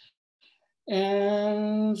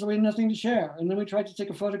 And so we had nothing to share. And then we tried to take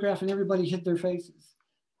a photograph and everybody hid their faces.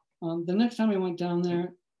 The next time I went down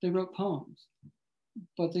there, they wrote poems,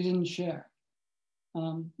 but they didn't share.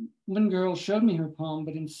 One girl showed me her poem,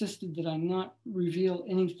 but insisted that I not reveal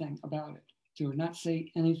anything about it to her, not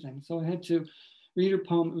say anything. So I had to read her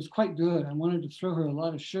poem. It was quite good. I wanted to throw her a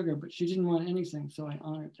lot of sugar, but she didn't want anything, so I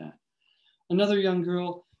honored that. Another young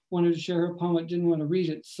girl wanted to share her poem, but didn't want to read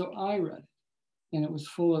it, so I read it. And it was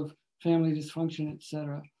full of family dysfunction,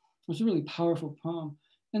 etc. It was a really powerful poem.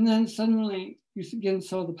 And then suddenly you again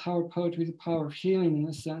saw the power of poetry, the power of healing in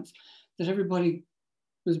the sense that everybody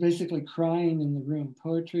was basically crying in the room.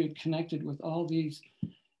 Poetry had connected with all these,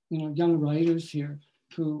 young writers here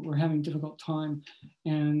who were having a difficult time.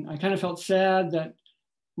 And I kind of felt sad that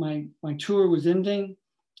my tour was ending.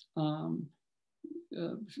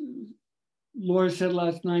 Laura said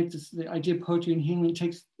last night, the idea of poetry and healing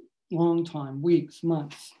takes a long time, weeks,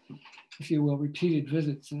 months, if you will, repeated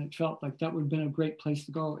visits. And it felt like that would have been a great place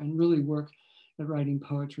to go and really work at writing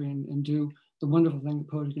poetry and do the wonderful thing that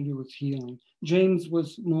poetry can do with healing. James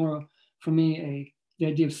was more, for me, the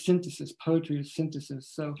idea of synthesis. Poetry is synthesis.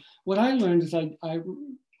 So what I learned as I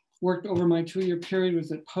worked over my 2-year period was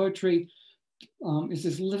that poetry is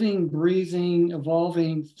this living, breathing,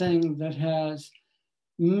 evolving thing that has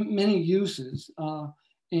many uses,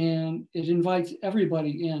 and it invites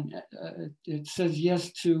everybody in. It says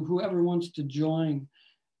yes to whoever wants to join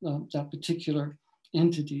that particular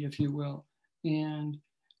entity, if you will. And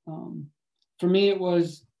for me, it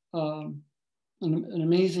was an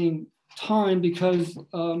amazing time because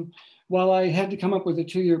while I had to come up with a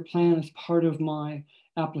 2-year plan as part of my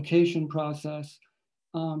application process,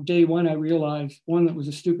 day one, I realized, one, that was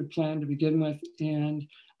a stupid plan to begin with. And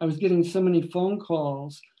I was getting so many phone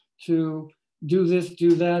calls to do this,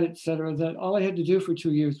 do that, et cetera, that all I had to do for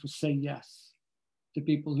 2 years was say yes to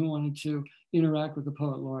people who wanted to interact with the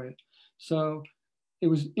Poet Laureate. So it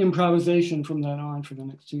was improvisation from that on for the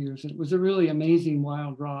next 2 years. It was a really amazing,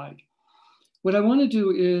 wild ride. What I want to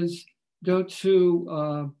do is go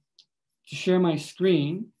to share my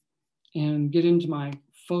screen and get into my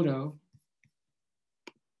photo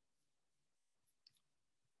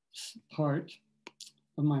part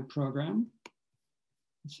of my program.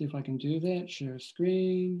 Let's see if I can do that. Share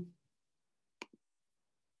screen.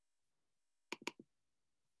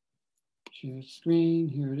 Share screen,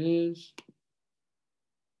 here it is.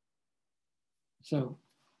 So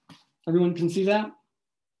everyone can see that?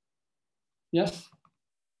 Yes?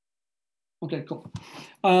 Okay, cool.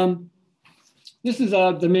 This is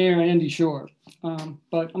the mayor, Andy Shore, but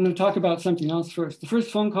I'm going to talk about something else first. The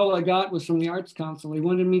first phone call I got was from the Arts Council. They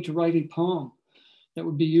wanted me to write a poem that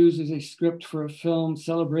would be used as a script for a film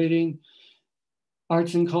celebrating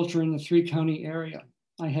arts and culture in the 3-county area.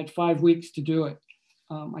 I had 5 weeks to do it.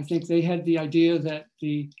 I think they had the idea that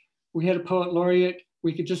we had a poet laureate,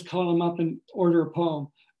 we could just call him up and order a poem,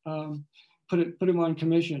 put him on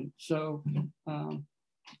commission. So, of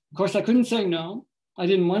course, I couldn't say no. I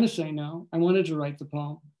didn't want to say no. I wanted to write the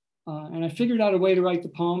poem. And I figured out a way to write the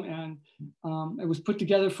poem, and it was put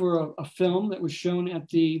together for a film that was shown at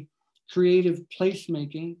the Creative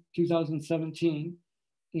Placemaking 2017.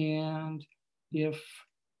 And if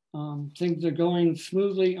things are going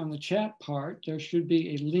smoothly on the chat part, there should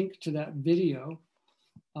be a link to that video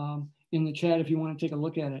in the chat if you want to take a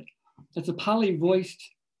look at it. It's a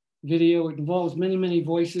poly-voiced video. It involves many, many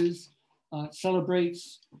voices. It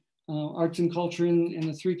celebrates arts and culture in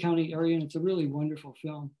the 3-county area, and it's a really wonderful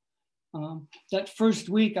film. That first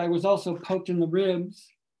week, I was also poked in the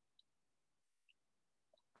ribs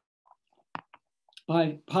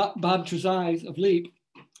by Bob Trezise of LEAP,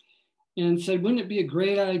 and said, wouldn't it be a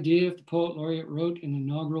great idea if the Poet Laureate wrote an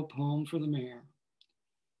inaugural poem for the mayor?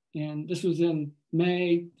 And this was in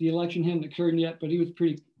May. The election hadn't occurred yet, but he was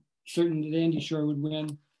pretty certain that Andy Shore would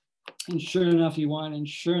win. And sure enough, he won. And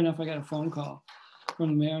sure enough, I got a phone call from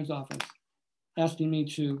the mayor's office asking me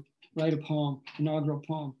to write a poem, inaugural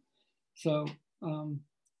poem. So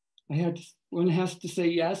one has to say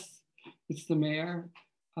yes. It's the mayor.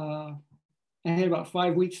 I had about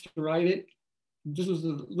 5 weeks to write it. This was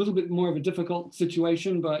a little bit more of a difficult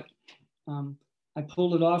situation, but I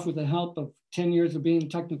pulled it off with the help of 10 years of being a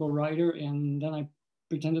technical writer. And then I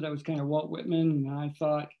pretended I was kind of Walt Whitman. And I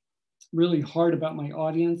thought really hard about my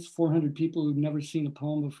audience, 400 people who'd never seen a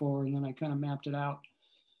poem before. And then I kind of mapped it out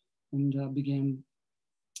and began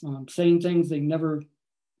saying things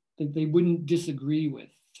they wouldn't disagree with,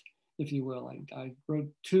 if you will. I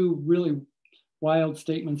wrote 2 really wild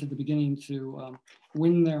statements at the beginning to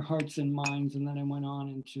win their hearts and minds. And then I went on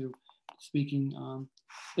into speaking,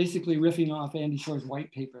 basically riffing off Andy Shore's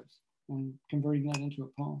white papers and converting that into a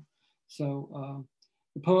poem. So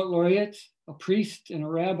the Poet Laureate, a priest and a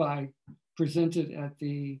rabbi, presented at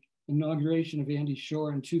the inauguration of Andy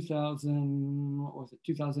Shore in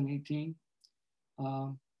 2018.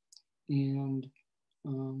 And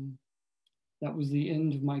that was the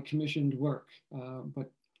end of my commissioned work. But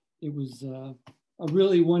it was a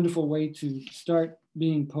really wonderful way to start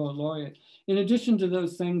being Poet Laureate. In addition to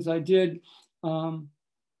those things, I did, I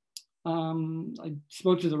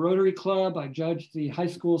spoke to the Rotary Club. I judged the high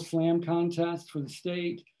school slam contest for the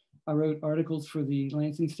state. I wrote articles for the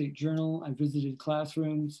Lansing State Journal. I visited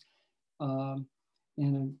classrooms. And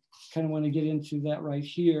I kind of want to get into that right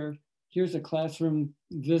here. Here's a classroom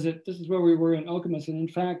visit. This is where we were in Okemos. And in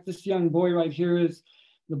fact, this young boy right here is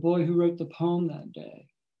the boy who wrote the poem that day.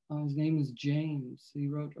 His name is James. He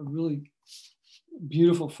wrote a really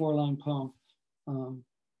beautiful 4-line poem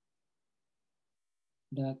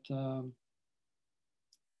that I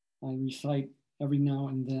recite every now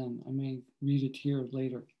and then. I may read it here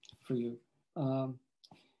later for you. In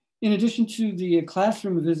addition to the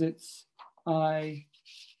classroom visits, I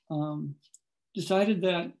decided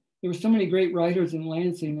that there were so many great writers in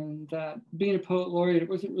Lansing, and that being a Poet Laureate, it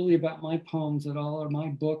wasn't really about my poems at all, or my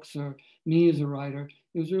books, or me as a writer.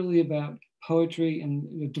 It was really about poetry and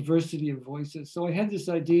the diversity of voices. So I had this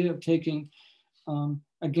idea of taking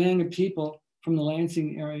a gang of people from the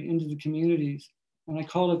Lansing area into the communities, and I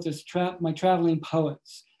called it my Traveling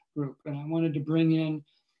Poets group. And I wanted to bring in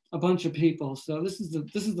a bunch of people. So this is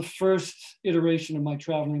the first iteration of my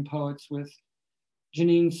Traveling Poets, with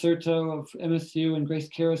Janine Serto of MSU and Grace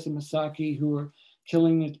Karras and Masaki, who were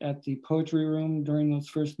killing it at the Poetry Room during those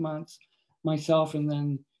first months, myself, and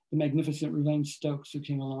then the magnificent Ruvain Stokes, who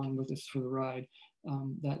came along with us for the ride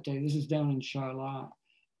that day. This is down in Charlotte.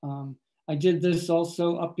 I did this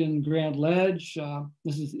also up in Grand Ledge.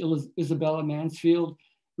 This is Isabella Mansfield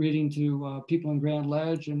reading to people in Grand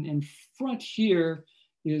Ledge. And in front here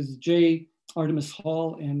is J. Artemis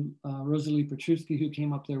Hall and Rosalie Petruski, who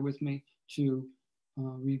came up there with me to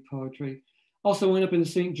read poetry. Also went up into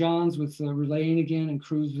St. John's with Relaine again and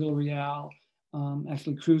Cruz Villarreal.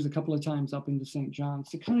 Actually cruised a couple of times up into St. John's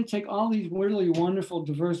to kind of take all these really wonderful,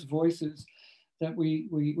 diverse voices that we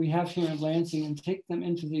have here in Lansing and take them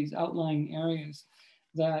into these outlying areas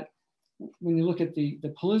that, when you look at the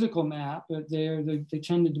political map, they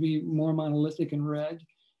tended to be more monolithic and red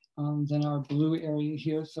than our blue area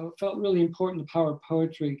here. So it felt really important, the power of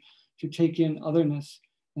poetry, to take in otherness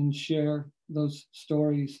and share those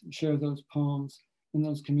stories, share those poems in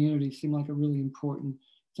those communities. Seemed like a really important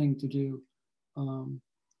thing to do. I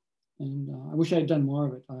wish I had done more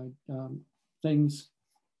of it.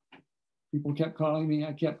 People kept calling me,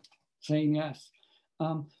 I kept saying yes.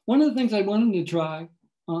 One of the things I wanted to try,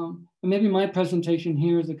 and maybe my presentation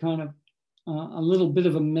here is a kind of a little bit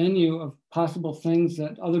of a menu of possible things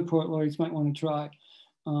that other poet laureates might want to try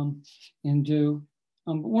and do.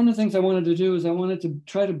 But one of the things I wanted to do is I wanted to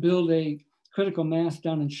try to build a critical mass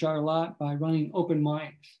down in Charlotte by running open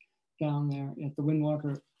mics down there at the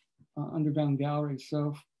Windwalker Underground Gallery.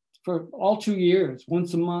 So for all 2 years,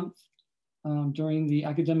 once a month during the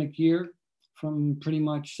academic year, from pretty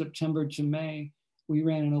much September to May, we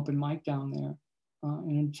ran an open mic down there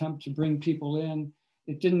in an attempt to bring people in.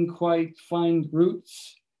 It didn't quite find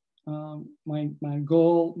roots. My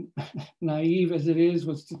goal, naive as it is,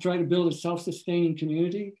 was to try to build a self-sustaining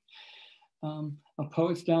community of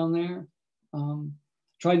poets down there.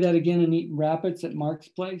 Tried that again in Eaton Rapids at Mark's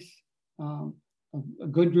Place. A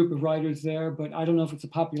good group of writers there, but I don't know if it's the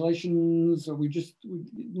populations or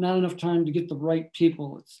not enough time to get the right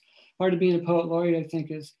people. It's part of being a poet laureate, I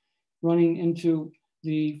think, is running into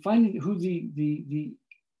finding who the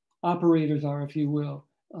operators are, if you will,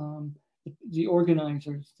 the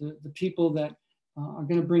organizers, the people that are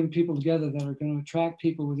going to bring people together, that are going to attract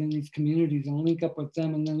people within these communities and link up with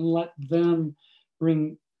them, and then let them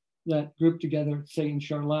bring that group together, say in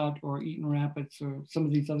Charlotte or Eaton Rapids or some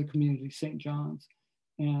of these other communities, St. John's.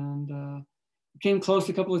 And came close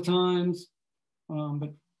a couple of times,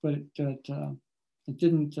 but it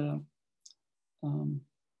didn't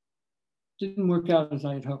work out as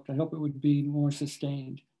I had hoped. I hope it would be more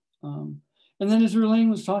sustained. And then, as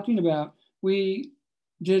Relaine was talking about, we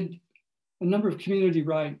did a number of community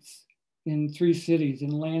rights in 3 cities,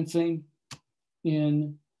 in Lansing,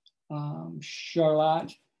 in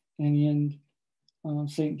Charlotte, and in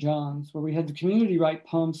St. John's, where we had the community right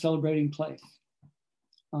poem celebrating place.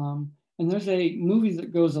 And there's a movie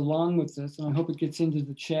that goes along with this, and I hope it gets into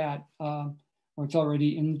the chat, or it's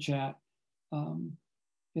already in the chat.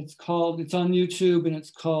 It's on YouTube, and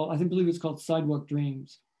I believe it's called Sidewalk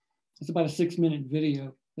Dreams. It's about a 6-minute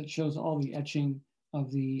video that shows all the etching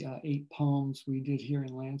of the 8 poems we did here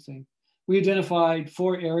in Lansing. We identified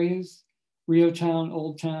 4 areas: Rio Town,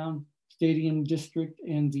 Old Town, Stadium District,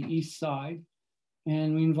 and the East Side.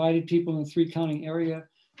 And we invited people in the 3-county area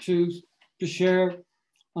to share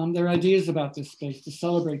their ideas about this space, to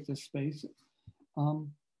celebrate this space.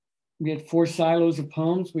 We had 4 silos of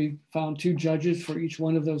poems. We found 2 judges for each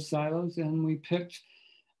one of those silos, and we picked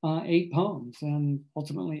 8 poems and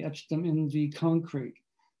ultimately etched them in the concrete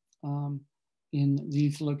in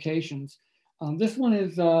these locations. This one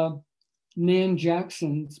is Nan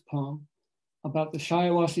Jackson's poem about the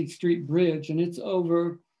Shiawassee Street Bridge, and it's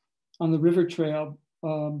over on the river trail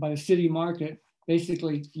by a city market,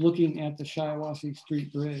 basically looking at the Shiawassee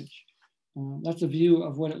Street Bridge. That's a view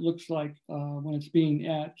of what it looks like when it's being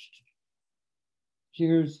etched.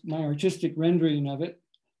 Here's my artistic rendering of it.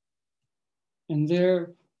 And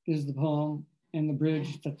there is the poem and the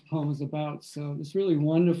bridge that the poem is about. So this really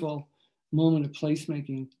wonderful moment of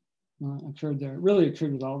placemaking occurred there. It really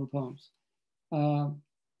occurred with all the poems.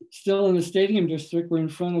 Still in the Stadium District, we're in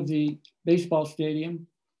front of the baseball stadium.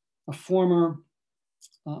 A former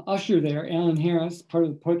usher there, Alan Harris, part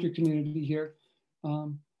of the poetry community here,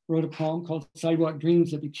 wrote a poem called Sidewalk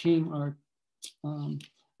Dreams that became our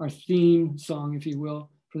theme song, if you will,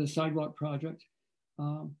 for the Sidewalk Project.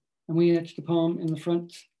 And we etched the poem in the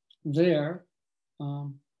front there.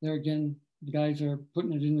 There again, the guys are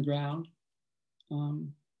putting it in the ground.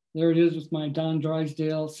 There it is with my Don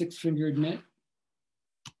Drysdale 6-fingered mitt.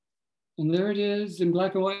 And there it is in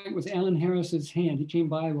black and white with Alan Harris's hand. He came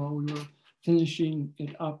by while we were finishing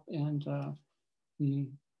it up, and he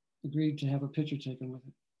agreed to have a picture taken with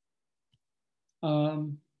it.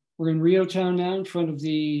 We're in Rio Town now in front of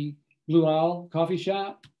the Blue Owl coffee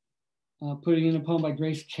shop, putting in a poem by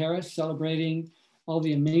Grace Karras, celebrating all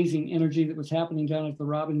the amazing energy that was happening down at the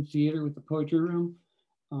Robin Theater with the Poetry Room.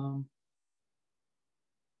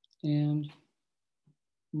 And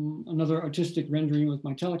another artistic rendering with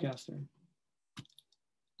my Telecaster.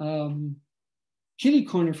 Kitty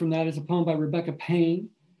corner from that is a poem by Rebecca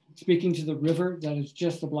Payne, Speaking to the River, that is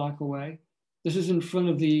just a block away. This is in front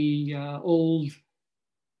of the old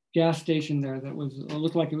gas station there that was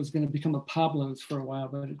looked like it was going to become a Pablo's for a while,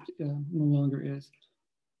 but it no longer is.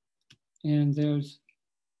 And there's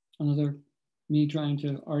another me trying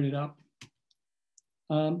to art it up.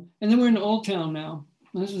 And then we're in Old Town now.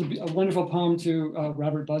 This is a wonderful poem to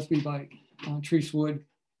Robert Busby by Treese Wood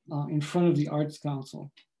in front of the Arts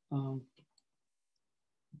Council.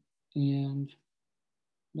 And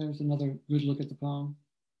there's another good look at the poem.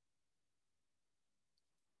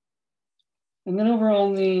 And then over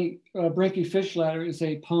on the Branky Fish Ladder is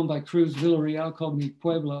a poem by Cruz Villarreal called Mi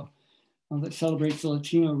Pueblo that celebrates the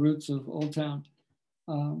Latino roots of Old Town.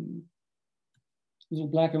 There's a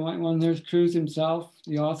black and white one. There's Cruz himself,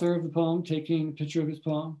 the author of the poem, taking a picture of his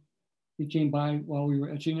poem. He came by while we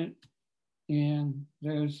were etching it. And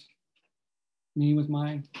there's me with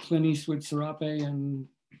my Clint Eastwood serape and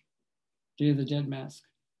Day of the Dead mask.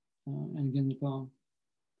 And again, the poem.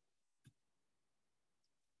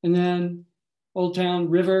 And then Old Town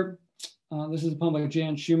River. This is a poem by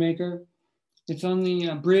Jan Shoemaker. It's on the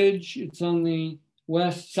bridge. It's on the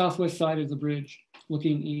southwest side of the bridge,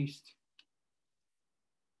 looking east.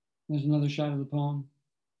 There's another shot of the poem.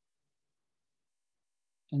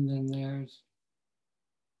 And then there's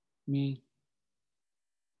me,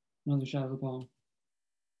 another shot of the poem.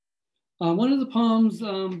 One of the poems,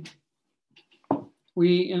 on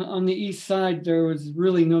the east side, there was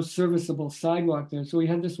really no serviceable sidewalk there. So we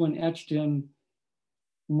had this one etched in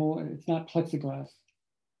more, it's not plexiglass.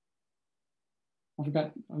 I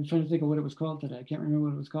forgot, I was trying to think of what it was called today. I can't remember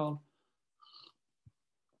what it was called.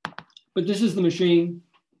 But this is the machine.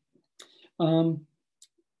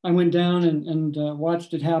 I went down and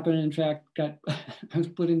watched it happen. In fact, I was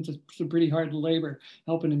put into some pretty hard labor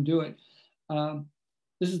helping him do it.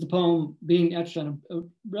 This is the poem being etched on a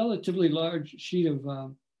relatively large sheet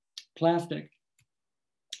of plastic.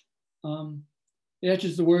 He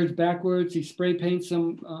etches the words backwards. He spray paints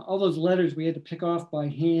them. All those letters we had to pick off by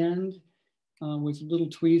hand with little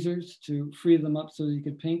tweezers to free them up so that you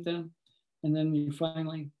could paint them. And then you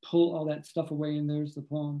finally pull all that stuff away, and there's the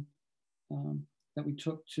poem that we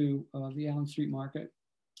took to the Allen Street Market,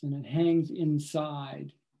 and it hangs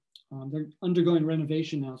inside. They're undergoing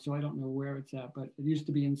renovation now, so I don't know where it's at, but it used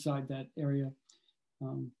to be inside that area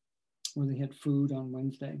where they had food on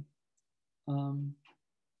Wednesday.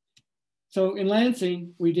 So in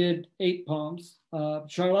Lansing, we did 8 poems.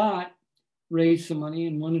 Charlotte raised some money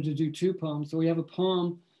and wanted to do 2 poems. So we have a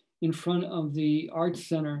poem in front of the Arts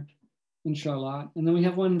Center in Charlotte, and then we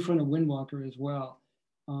have one in front of Windwalker as well.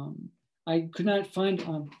 I could not find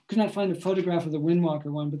a photograph of the Windwalker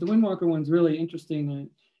one, but the Windwalker one's really interesting. And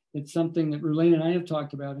it's something that Rulaine and I have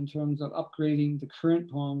talked about in terms of upgrading the current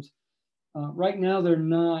poems. Right now,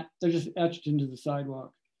 they're just etched into the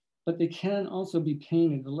sidewalk, but they can also be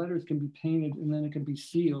painted. The letters can be painted and then it can be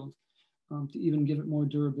sealed to even give it more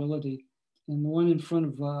durability. And the one in front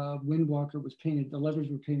of Windwalker was painted, the letters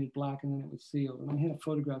were painted black and then it was sealed. And I had a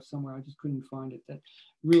photograph somewhere, I just couldn't find it, that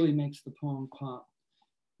really makes the poem pop.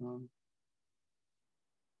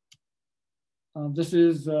 This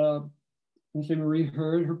is Marie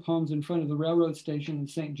Hurd, her poems in front of the railroad station in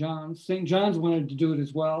St. John's. St. John's wanted to do it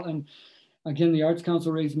as well. And again, the Arts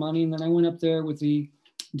Council raised money. And then I went up there with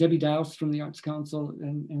Debbie Dowse from the Arts Council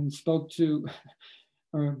and spoke to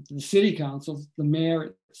the city council, the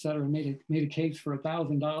mayor, et cetera, made a case for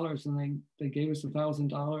 $1,000. And they gave us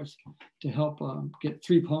 $1,000 to help get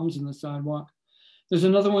 3 poems in the sidewalk. There's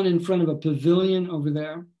another one in front of a pavilion over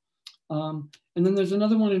there. And then there's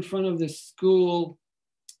another one in front of this school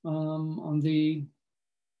on the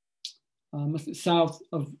south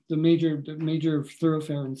of the major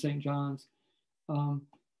thoroughfare in St. John's.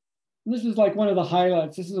 This is like one of the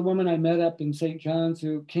highlights. This is a woman I met up in St. John's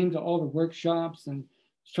who came to all the workshops and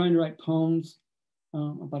was trying to write poems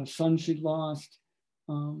about a son she'd lost.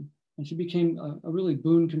 And she became a really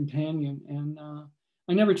boon companion. And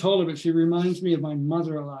I never told her, but she reminds me of my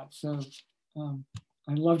mother a lot. So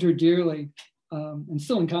I loved her dearly and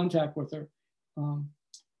still in contact with her.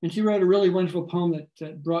 And she wrote a really wonderful poem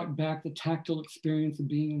that brought back the tactile experience of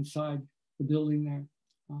being inside the building there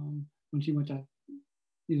when she went to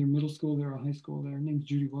either middle school there or high school there. Her name's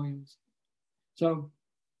Judy Williams. So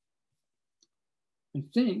I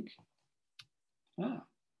think,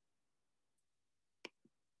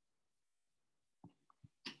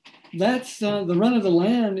 that's the run of the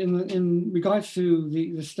land in regards to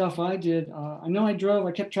the stuff I did. I know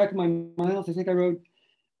I kept track of my miles. I think I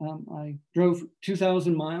drove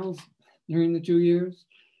 2,000 miles during the 2 years.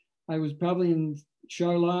 I was probably in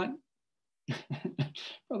Charlotte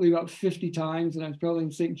probably about 50 times, and I was probably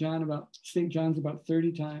in St. John's about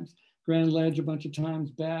 30 times, Grand Ledge a bunch of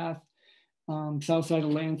times, Bath, south side of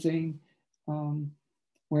Lansing,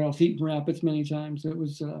 where else, Eaton Rapids many times. It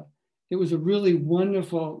was a really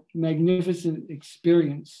wonderful, magnificent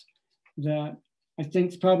experience that I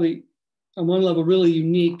think is probably on one level really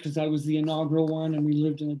unique because I was the inaugural one and we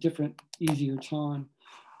lived in a different, easier time.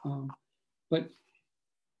 But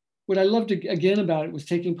what I loved again about it was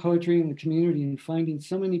taking poetry in the community and finding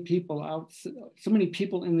so many people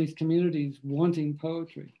in these communities wanting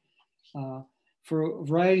poetry for a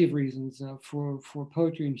variety of reasons, for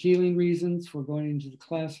poetry and healing reasons, for going into the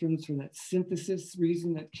classrooms, for that synthesis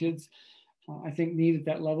reason that kids, I think, need at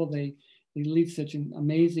that level. They lead such an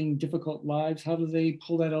amazing, difficult lives. How do they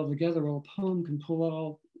pull that all together? Well, a poem can pull it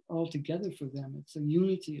all together for them. It's a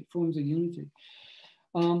unity, it forms a unity.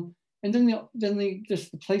 And then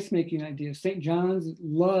just the placemaking idea. St. John's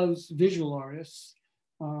loves visual artists,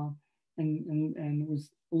 and it was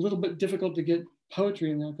a little bit difficult to get poetry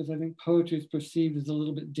in there because I think poetry is perceived as a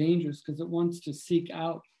little bit dangerous because it wants to seek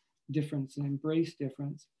out difference and embrace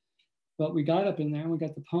difference. But we got up in there and we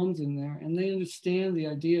got the poems in there, and they understand the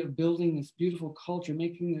idea of building this beautiful culture,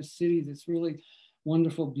 making this city this really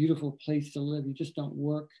wonderful, beautiful place to live. You just don't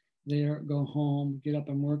work there, go home, get up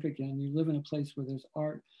and work again. You live in a place where there's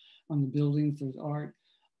art on the buildings, there's art.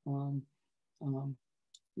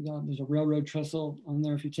 There's a railroad trestle on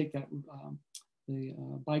there if you take that the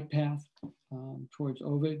bike path towards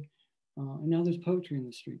Ovid, and now there's poetry in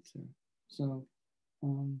the streets there. So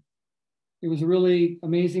it was a really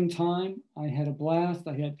amazing time. I had a blast.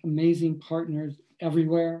 I had amazing partners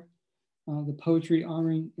everywhere. The poetry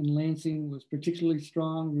army in Lansing was particularly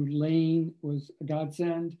strong. Rulaine was a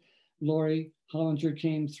godsend. Lori Hollinger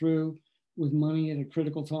came through with money at a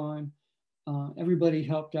critical time. Everybody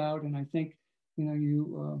helped out, and I think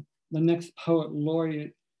the next poet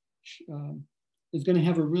laureate is going to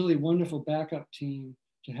have a really wonderful backup team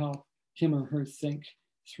to help him or her think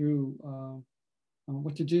through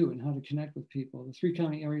what to do and how to connect with people. The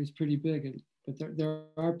 3-county area is pretty big, but there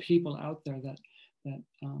are people out there that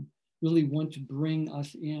really want to bring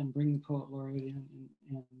us in, bring the poet laureate in,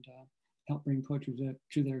 and help bring poetry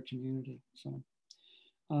to their community. So.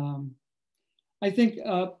 I think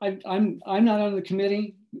I'm not on the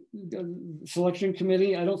committee, selection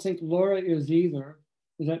committee. I don't think Laura is either.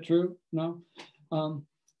 Is that true? No.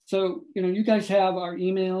 So you guys have our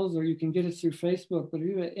emails, or you can get us through Facebook. But if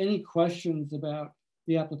you have any questions about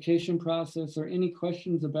the application process or any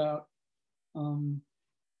questions about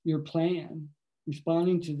your plan,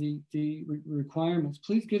 responding to the requirements,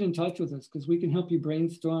 please get in touch with us because we can help you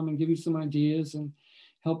brainstorm and give you some ideas and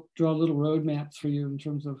help draw little roadmaps for you in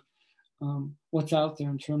terms of what's out there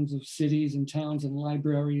in terms of cities and towns and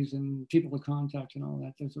libraries and people to contact and all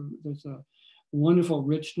that. There's a wonderful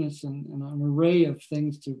richness and an array of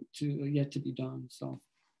things to yet to be done. So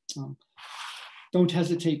don't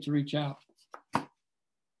hesitate to reach out.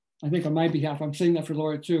 I think on my behalf, I'm saying that for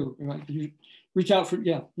Laura too. Right? Reach out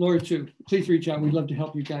Laura too. Please reach out. We'd love to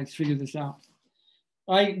help you guys figure this out.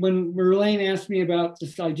 When Rulaine asked me about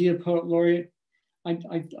this idea of poet laureate,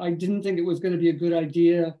 I didn't think it was going to be a good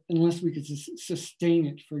idea unless we could sustain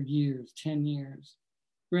it for years, 10 years.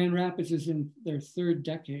 Grand Rapids is in their 3rd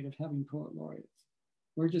decade of having poet laureates.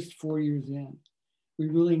 We're just 4 years in. We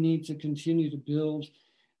really need to continue to build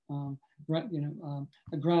a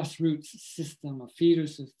grassroots system, a feeder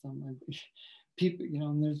system. And people,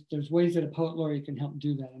 and there's ways that a poet laureate can help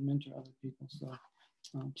do that and mentor other people. So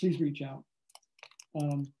please reach out.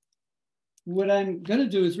 What I'm going to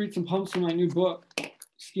do is read some poems from my new book,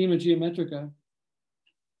 Schema Geometrica.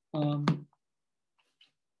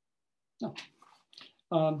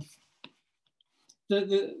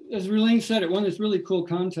 As Rulaine said, it won this really cool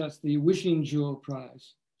contest, the Wishing Jewel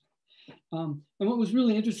Prize. And what was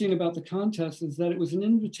really interesting about the contest is that it was an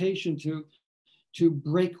invitation to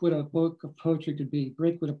break what a book of poetry could be,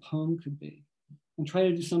 break what a poem could be, and try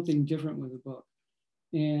to do something different with a book.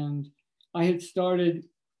 And I had started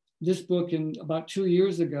this book about 2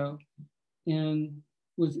 years ago and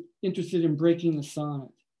was interested in breaking the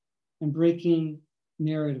sonnet and breaking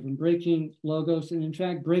narrative and breaking logos, and in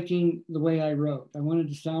fact, breaking the way I wrote. I wanted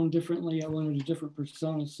to sound differently. I wanted a different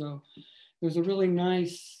persona. So there's a really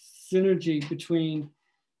nice synergy between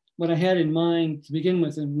what I had in mind to begin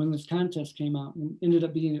with and when this contest came out and ended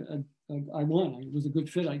up being I won. It was a good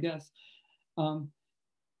fit, I guess.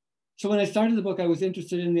 So when I started the book, I was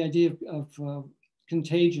interested in the idea of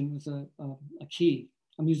contagion was a key,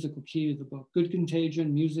 a musical key to the book. Good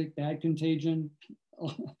contagion, music, bad contagion,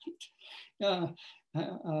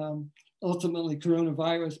 ultimately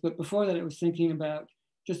coronavirus. But before that, I was thinking about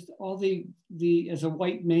just all the as a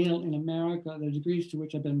white male in America, the degrees to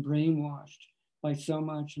which I've been brainwashed by so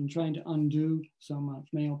much and trying to undo so much,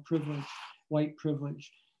 male privilege, white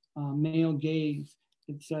privilege, male gaze,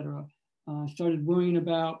 etc. I started worrying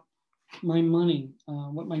about my money,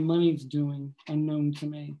 what my money is doing unknown to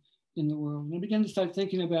me in the world. And I began to start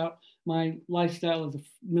thinking about my lifestyle as a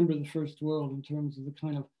member of the first world in terms of the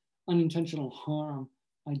kind of unintentional harm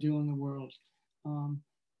I do in the world.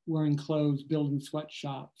 Wearing clothes, building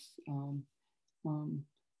sweatshops,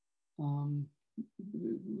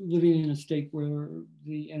 living in a state where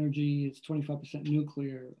the energy is 25%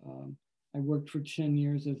 nuclear. I worked for 10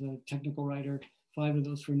 years as a technical writer, 5 of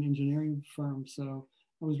those for an engineering firm. So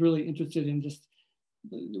I was really interested in just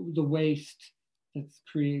the waste that's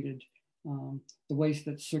created, the waste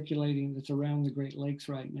that's circulating, that's around the Great Lakes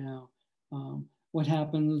right now. What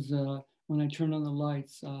happens when I turn on the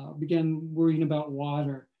lights? Began worrying about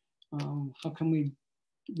water. How come we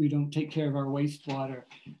don't take care of our wastewater?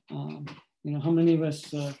 You know, how many of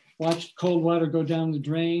us watch cold water go down the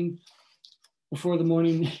drain before the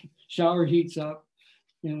morning shower heats up?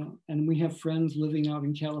 You know, and we have friends living out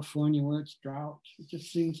in California where it's drought. It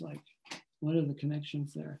just seems like, what are the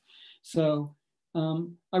connections there? So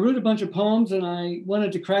I wrote a bunch of poems and I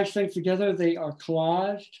wanted to crash things together. They are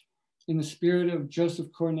collaged in the spirit of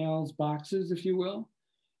Joseph Cornell's boxes, if you will.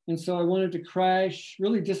 And so I wanted to crash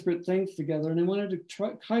really disparate things together. And I wanted to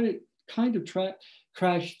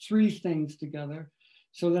crash 3 things together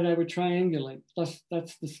so that I would triangulate.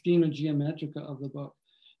 That's the schema geometrica of the book.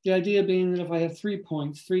 The idea being that if I have 3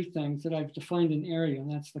 points, 3 things, that I've defined an area, and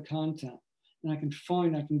that's the content. And I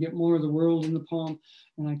can get more of the world in the poem,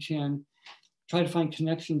 and I can try to find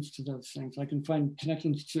connections to those things. I can find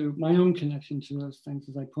connections to my own connection to those things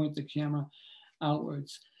as I point the camera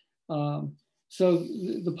outwards. So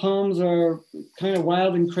the poems are kind of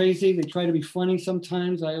wild and crazy. They try to be funny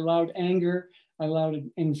sometimes. I allowed anger, I allowed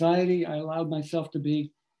anxiety, I allowed myself to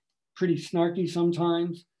be pretty snarky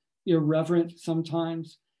sometimes, irreverent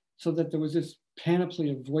sometimes, so that there was this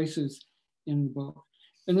panoply of voices in the book.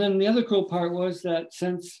 And then the other cool part was that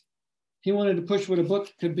since he wanted to push what a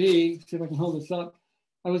book could be, see if I can hold this up,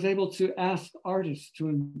 I was able to ask artists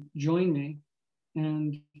to join me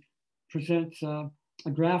and present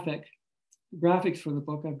graphics for the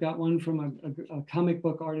book. I've got one from a comic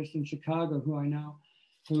book artist in Chicago who I know,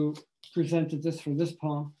 who presented this for this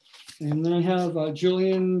poem. And then I have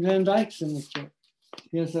Julian Van Dyke's in this book.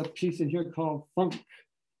 He has a piece in here called Funk,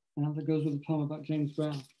 that goes with a poem about James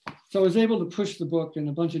Brown. So I was able to push the book in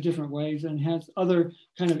a bunch of different ways and has other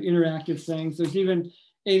kind of interactive things. There's even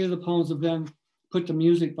 8 of the poems have been put to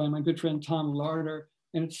music by my good friend Tom Larder.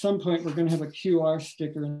 And at some point, we're going to have a QR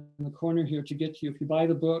sticker in the corner here to get to you. If you buy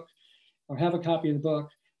the book or have a copy of the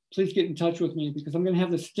book, please get in touch with me because I'm going to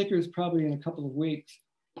have the stickers probably in a couple of weeks.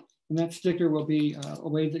 And that sticker will be a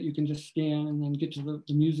way that you can just scan and then get to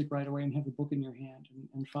the music right away and have the book in your hand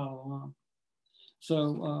and follow along.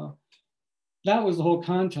 So that was the whole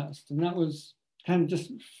contest. And that was kind of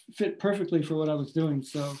just fit perfectly for what I was doing.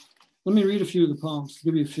 So let me read a few of the poems to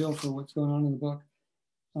give you a feel for what's going on in the book.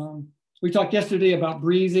 We talked yesterday about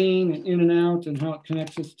breathing and in and out and how it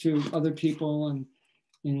connects us to other people and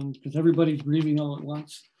because everybody's breathing all at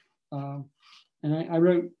once. And I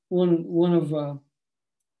wrote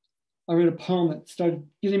I wrote a poem that started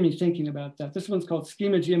getting me thinking about that. This one's called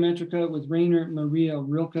Schema Geometrica with Rainer Maria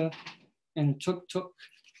Rilke and a tuk-tuk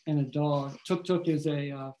and a dog. Tuk-tuk is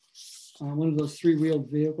one of those 3-wheeled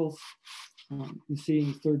vehicles you see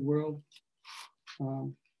in the third world. A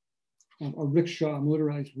rickshaw, a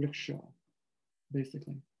motorized rickshaw,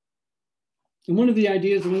 basically. And one of the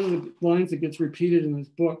ideas, one of the lines that gets repeated in this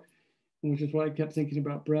book, which is why I kept thinking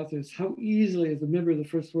about breath, is how easily, as a member of the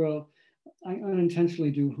first world, I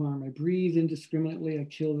unintentionally do harm. I breathe indiscriminately, I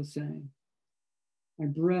kill the same. My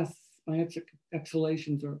breath, my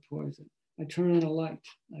exhalations are a poison. I turn on a light.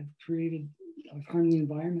 I've harmed the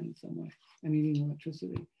environment in some way. I'm eating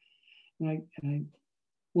electricity. And I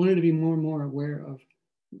wanted to be more and more aware of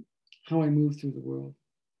how I move through the world.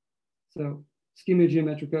 So, Schema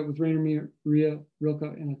Geometrica with Rainer Maria Rilke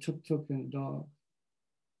and a tuk-tuk and a dog.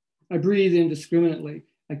 I breathe indiscriminately.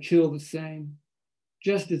 I kill the same.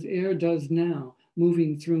 Just as air does now,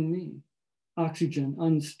 moving through me. Oxygen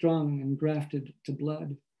unstrung and grafted to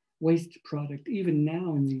blood. Waste product, even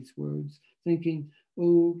now in these words. Thinking,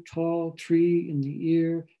 oh, tall tree in the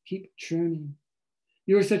ear, keep churning.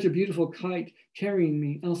 You are such a beautiful kite carrying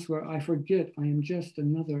me elsewhere. I forget I am just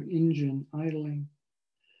another engine idling.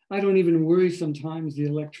 I don't even worry sometimes the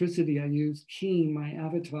electricity I use keying my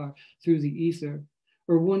avatar through the ether,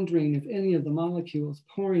 or wondering if any of the molecules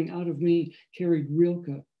pouring out of me carried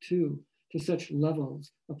Rilke too, to such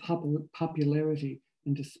levels of popularity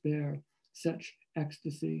and despair, such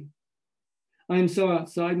ecstasy. I am so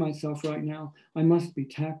outside myself right now, I must be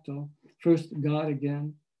tactile. First God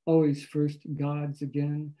again, always first gods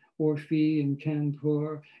again, Orphi and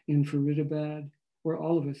Kanpur in Faridabad, where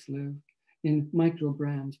all of us live, in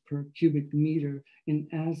micrograms per cubic meter, in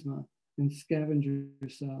asthma, in scavenger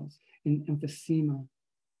cells, in emphysema.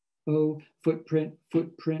 Oh, footprint,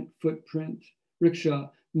 footprint, footprint, rickshaw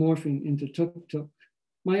morphing into tuk-tuk.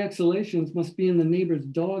 My exhalations must be in the neighbor's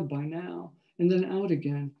dog by now, and then out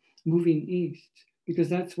again, moving east, because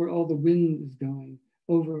that's where all the wind is going,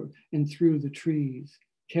 over and through the trees,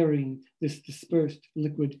 carrying this dispersed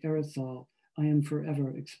liquid aerosol I am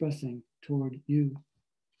forever expressing toward you.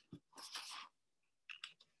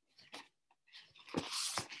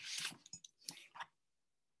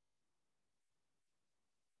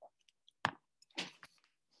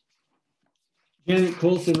 Janet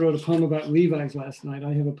Colson wrote a poem about Levi's last night.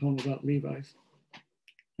 I have a poem about Levi's.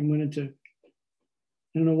 I wanted to,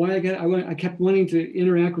 I don't know why I kept wanting to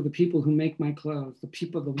interact with the people who make my clothes,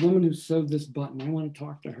 the woman who sewed this button. I want to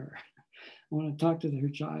talk to her. I want to talk to her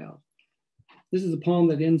child. This is a poem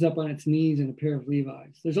that ends up on its knees in a pair of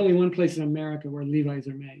Levi's. There's only one place in America where Levi's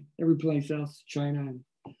are made. Every place else, China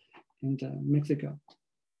and Mexico.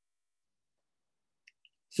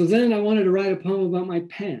 So then I wanted to write a poem about my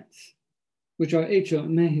pants, which are hecho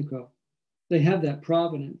in Mexico. They have that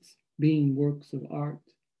provenance, being works of art,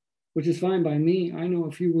 which is fine by me. I know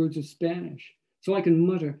a few words of Spanish, so I can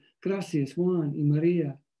mutter, gracias Juan y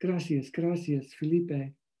Maria, gracias, gracias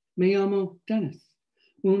Felipe. Me llamo Dennis.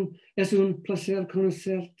 Es un placer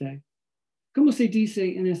conocerte. ¿Cómo se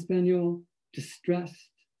dice en español?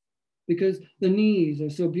 Distressed. Because the knees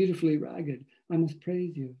are so beautifully ragged, I must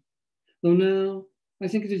praise you. Though now, I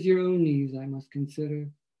think it is your own knees I must consider.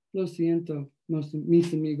 Lo siento,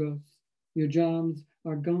 mis amigos. Your jobs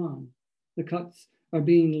are gone. The cuts are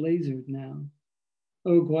being lasered now.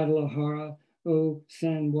 Oh, Guadalajara, oh,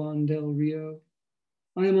 San Juan del Rio.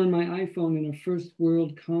 I am on my iPhone in a first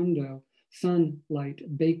world condo, sunlight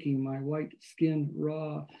baking my white skin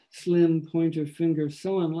raw, slim pointer finger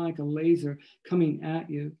so unlike a laser coming at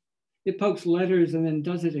you. It pokes letters and then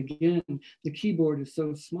does it again. The keyboard is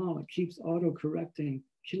so small, it keeps auto-correcting,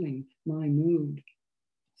 killing my mood.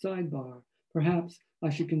 Sidebar, perhaps I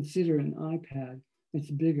should consider an iPad. It's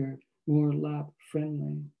bigger, more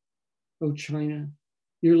lap-friendly. Oh, China,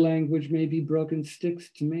 your language may be broken sticks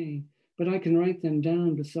to me, but I can write them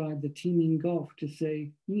down beside the teeming gulf to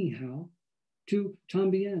say, ni hao. Tu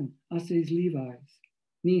también haces Levi's.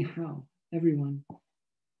 Ni hao, everyone.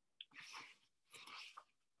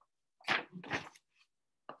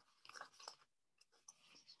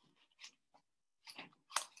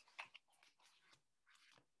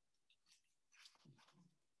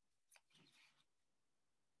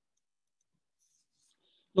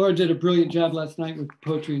 Laura did a brilliant job last night with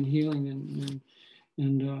poetry and healing,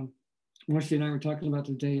 and Marcy and I were talking about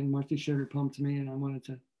today, and Marcy shared a poem to me, and I wanted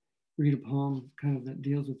to read a poem kind of that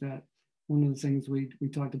deals with that. One of the things we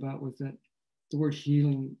talked about was that the word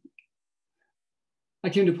healing. I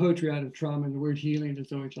came to poetry out of trauma, and the word healing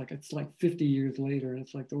is always like, it's like 50 years later, and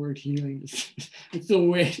it's like the word healing is it's still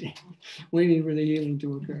waiting for the healing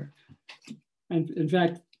to occur. And in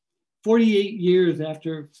fact, 48 years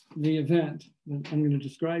after the event that I'm going to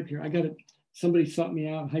describe here, somebody sought me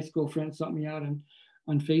out, a high school friend sought me out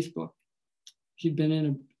on Facebook. He'd been in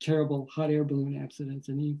a terrible hot air balloon accident,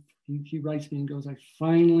 and he writes me and goes, I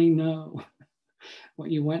finally know what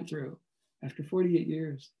you went through after 48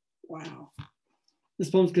 years. Wow. This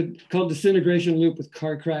poem's called Disintegration Loop with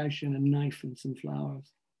Car Crash and a Knife and Some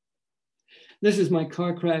Flowers. This is my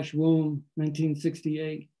car crash womb,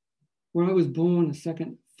 1968, where I was born a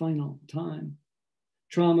second final time.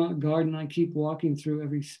 Trauma, a garden I keep walking through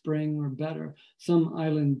every spring or better, some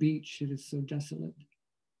island beach, it is so desolate.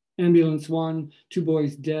 Ambulance 1, 2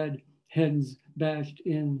 boys dead, heads bashed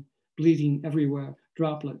in, bleeding everywhere,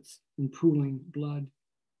 droplets and pooling blood.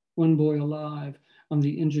 1 boy alive on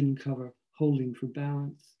the engine cover, holding for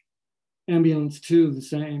balance. Ambulance 2, the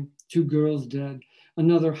same, 2 girls dead,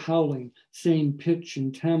 another howling, same pitch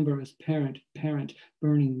and timbre as parent,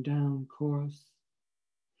 burning down chorus.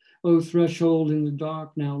 Oh, threshold in the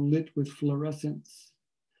dark now lit with fluorescence.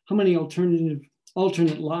 How many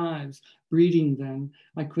alternate lives, breeding then,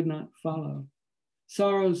 I could not follow.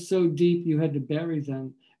 Sorrows so deep you had to bury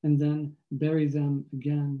them, and then bury them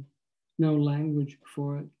again. No language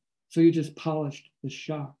for it. So you just polished the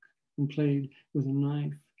shock and played with a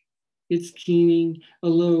knife. It's keening, a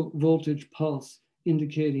low voltage pulse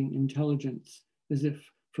indicating intelligence, as if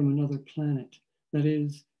from another planet. That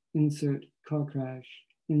is, insert car crash,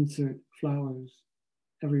 insert flowers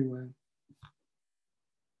everywhere.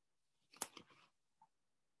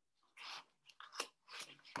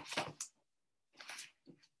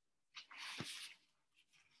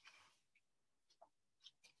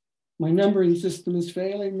 My numbering system is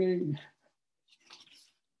failing me.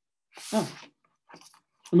 Oh,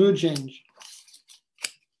 a mood change.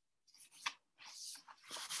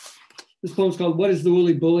 This poem's called What is the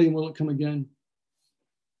Woolly Bully and Will It Come Again?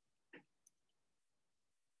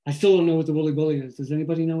 I still don't know what the woolly bully is. Does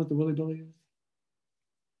anybody know what the woolly bully is?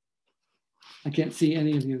 I can't see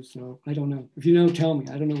any of you, so I don't know. If you know, tell me.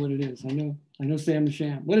 I don't know what it is. I know Sam the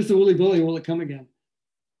Sham. What is the woolly bully and will it come again?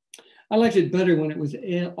 I liked it better when it was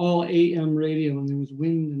all AM radio and there was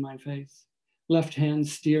wind in my face. Left hand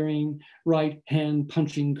steering, right hand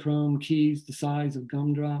punching chrome keys the size of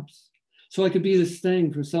gumdrops. So I could be this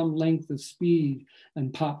thing for some length of speed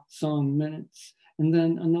and pop song minutes, and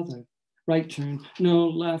then another. Right turn, no,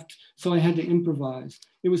 left. So I had to improvise.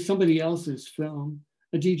 It was somebody else's film,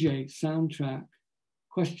 a DJ soundtrack.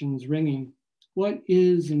 Questions ringing. What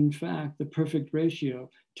is, in fact, the perfect ratio?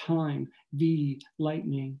 Time, V,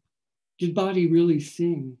 lightning. Did body really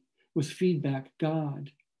sing? Was feedback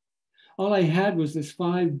God? All I had was this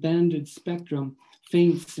 5-banded spectrum,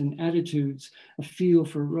 feints and attitudes, a feel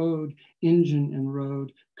for road, engine and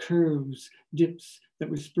road, curves, dips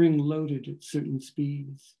that were spring-loaded at certain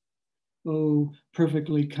speeds. Oh,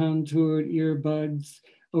 perfectly contoured earbuds.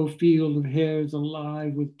 Oh, field of hairs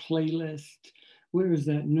alive with playlist. Where is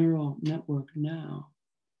that neural network now?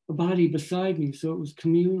 A body beside me, so it was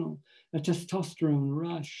communal. A testosterone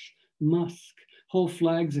rush, musk, whole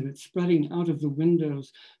flags of it spreading out of the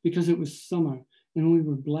windows because it was summer and we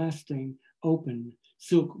were blasting open,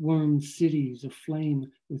 silkworm cities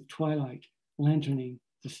aflame with twilight, lanterning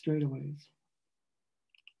the straightaways.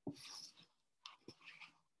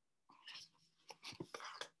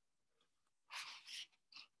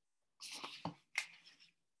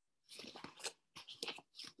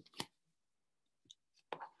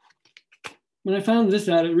 When I found this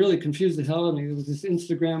out, it really confused the hell out of me. There was this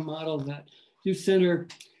Instagram model that you sent her,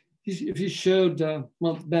 if you showed,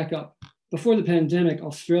 well, back up. Before the pandemic,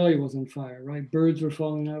 Australia was on fire, right? Birds were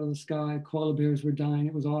falling out of the sky, koala bears were dying.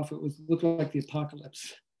 It was awful. It looked like the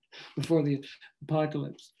apocalypse, before the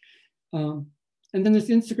apocalypse. And then this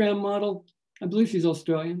Instagram model, I believe she's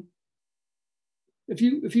Australian. If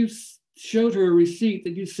you showed her a receipt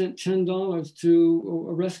that you sent $10 to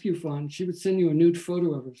a rescue fund, she would send you a nude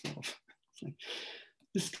photo of herself.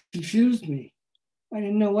 This confused me. I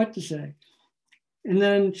didn't know what to say. And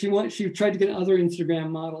then she tried to get other Instagram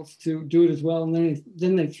models to do it as well. And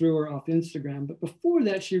then they threw her off Instagram. But before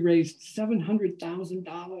that, she raised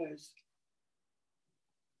 $700,000,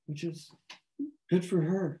 which is good for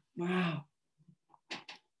her. Wow.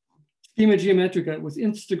 Schema Geometrica with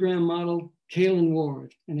Instagram model Kaylin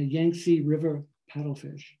Ward and a Yangtze River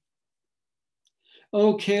paddlefish.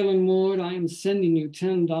 Oh, Kaylin Ward, I am sending you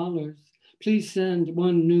 $10. Please send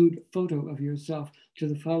one nude photo of yourself to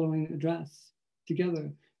the following address.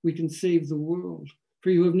 Together, we can save the world, for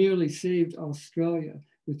you have nearly saved Australia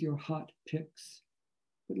with your hot pics,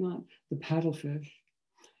 but not the paddlefish.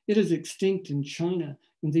 It is extinct in China,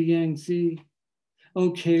 in the Yangtze. Oh,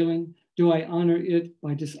 Kaylin, do I honor it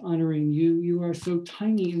by dishonoring you? You are so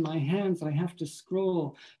tiny in my hands, I have to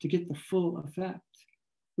scroll to get the full effect,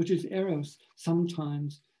 which is Eros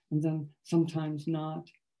sometimes, and then sometimes not.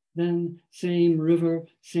 Then same river,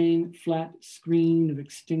 same flat screen of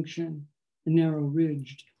extinction, a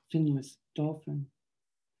narrow-ridged, finless dolphin.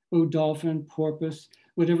 Oh, dolphin, porpoise,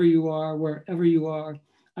 whatever you are, wherever you are,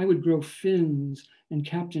 I would grow fins and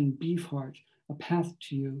Captain Beefheart, a path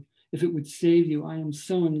to you. If it would save you, I am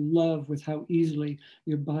so in love with how easily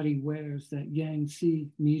your body wears that Yangtze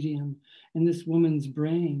medium and this woman's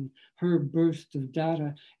brain, her burst of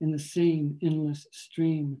data in the same endless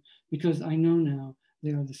stream, because I know now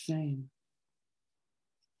they are the same.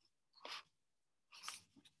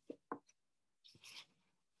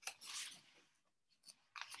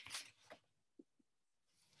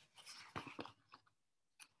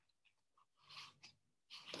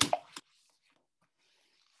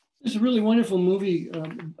 There's a really wonderful movie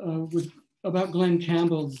about Glenn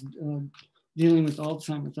Campbell's dealing with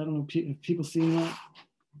Alzheimer's. I don't know if people seen that.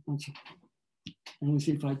 I only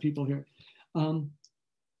see 5 people here.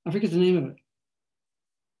 I forget the name of it.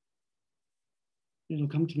 It'll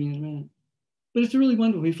come to me in a minute. But it's really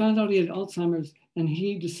wonderful. He found out he had Alzheimer's and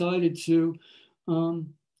he decided to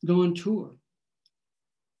go on tour.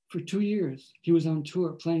 For 2 years, he was on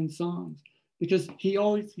tour playing songs because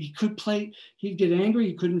he could play, he'd get angry,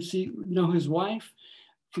 he couldn't know his wife,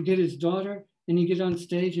 forget his daughter, and he'd get on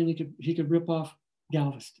stage and he could rip off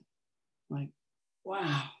Galveston. Like,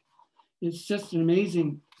 wow. It's just an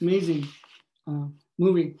amazing, amazing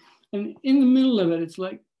movie. And in the middle of it, it's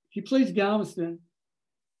like he plays Galveston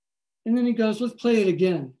and then he goes, let's play it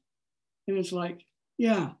again. And it's like,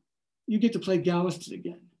 yeah, you get to play Galveston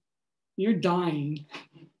again. You're dying.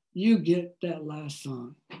 You get that last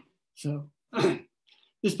song. So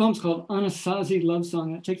this poem's called Anasazi Love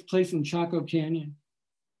Song. It takes place in Chaco Canyon.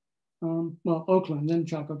 Well, Oakland, then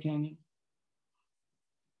Chaco Canyon.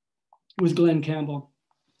 With Glenn Campbell.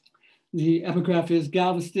 The epigraph is,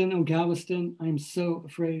 Galveston, oh Galveston, I'm so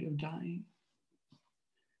afraid of dying.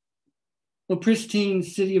 O pristine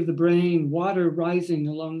city of the brain, water rising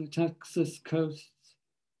along the Texas coasts.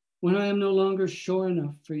 When I am no longer sure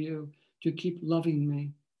enough for you to keep loving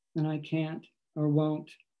me, and I can't or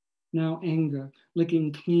won't. Now anger,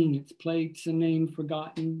 licking clean its plates, a name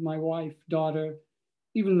forgotten, my wife, daughter,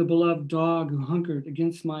 even the beloved dog who hunkered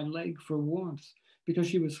against my leg for warmth because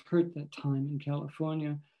she was hurt that time in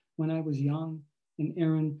California when I was young and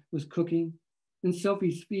Erin was cooking and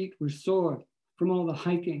Sophie's feet were sore from all the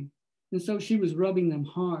hiking. And so she was rubbing them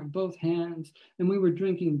hard, both hands, and we were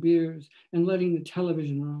drinking beers and letting the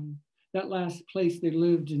television run. That last place they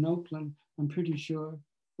lived in Oakland, I'm pretty sure,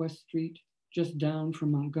 West Street, just down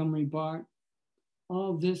from Montgomery BART.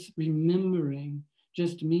 All this remembering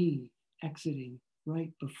just me exiting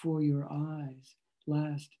right before your eyes.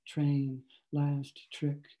 Last train, last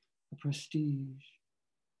trick, a prestige.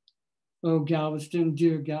 Oh, Galveston,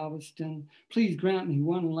 dear Galveston, please grant me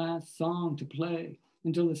one last song to play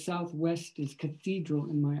until the Southwest is cathedral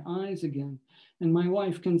in my eyes again, and my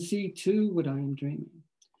wife can see too what I am dreaming.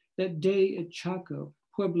 That day at Chaco,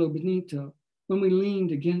 Pueblo Bonito, when we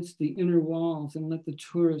leaned against the inner walls and let the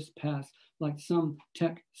tourists pass like some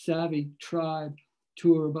tech-savvy tribe,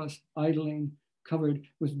 tour bus idling, covered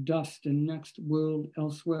with dust and next world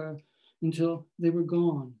elsewhere, until they were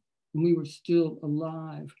gone and we were still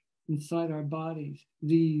alive inside our bodies,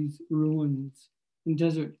 these ruins, and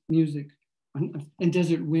desert music, and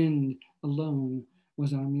desert wind alone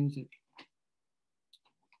was our music.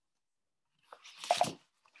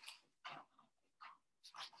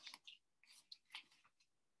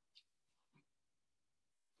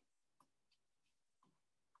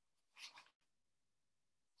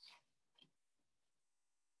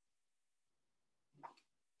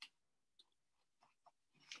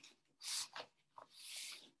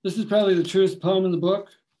 This is probably the truest poem in the book.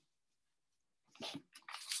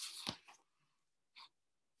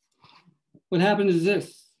 What happened is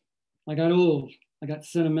this: I got old, I got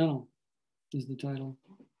sentimental, is the title.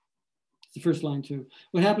 It's the first line too.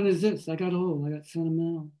 What happened is this: I got old, I got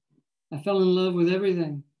sentimental. I fell in love with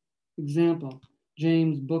everything. Example,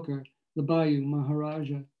 James Booker, the Bayou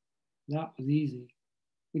Maharaja. That was easy.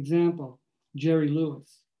 Example, Jerry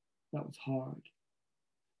Lewis. That was hard.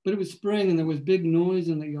 But it was spring and there was big noise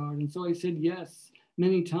in the yard. And so I said yes,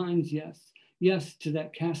 many times yes. Yes to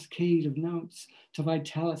that cascade of notes, to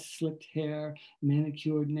Vitalis slicked hair,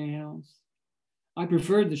 manicured nails. I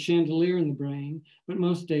preferred the chandelier in the brain, but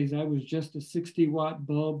most days I was just a 60-watt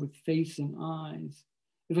bulb with face and eyes.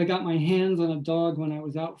 If I got my hands on a dog when I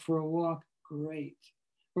was out for a walk, great.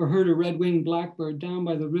 Or heard a red-winged blackbird down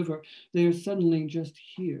by the river, they are suddenly just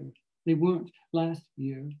here. They weren't last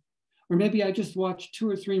year. Or maybe I just watched 2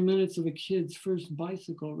 or 3 minutes of a kid's first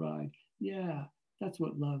bicycle ride. Yeah, that's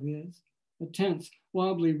what love is. A tense,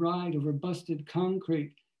 wobbly ride over busted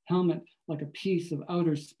concrete, helmet like a piece of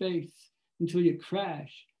outer space until you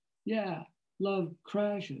crash. Yeah, love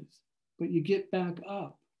crashes, but you get back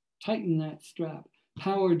up, tighten that strap,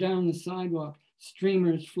 power down the sidewalk,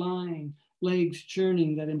 streamers flying, legs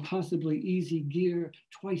churning that impossibly easy gear,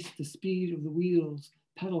 twice the speed of the wheels,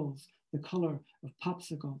 pedals, the color of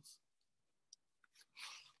popsicles.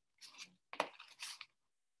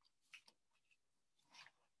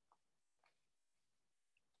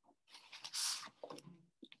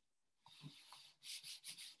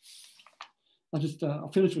 I'll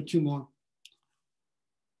finish with 2 more.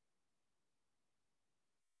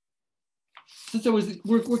 Since I was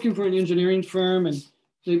working for an engineering firm and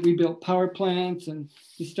we built power plants, and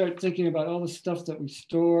you start thinking about all the stuff that we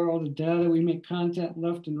store, all the data, we make content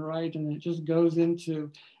left and right, and it just goes into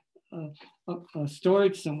a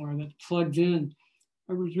storage somewhere that's plugged in.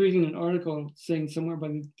 I was reading an article saying somewhere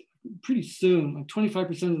pretty soon, like 25%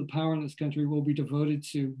 of the power in this country will be devoted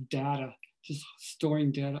to data just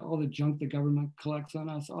storing data, all the junk the government collects on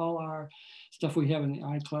us, all our stuff we have in the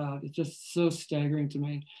iCloud. It's just so staggering to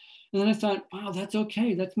me. And then I thought, wow, that's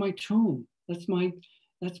okay. That's my tomb. That's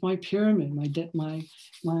my pyramid.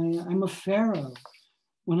 I'm a pharaoh.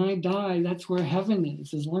 When I die, that's where heaven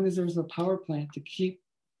is. As long as there's a power plant to keep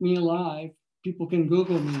me alive, people can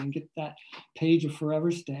Google me and get that page of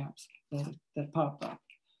forever stamps that popped up.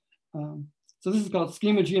 So this is called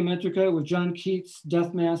Schema Geometrica with John Keats,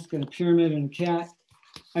 death mask, and a pyramid and a cat.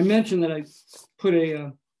 I mentioned that I put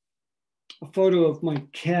a photo of my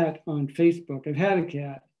cat on Facebook. I've had a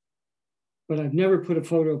cat, but I've never put a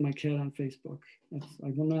photo of my cat on Facebook.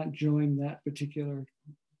 I will not join that particular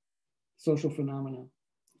social phenomenon.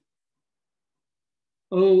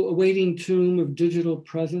 Oh, awaiting tomb of digital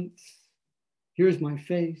presence. Here's my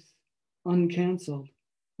face, uncanceled,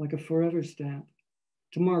 like a forever stamp,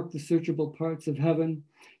 to mark the searchable parts of heaven.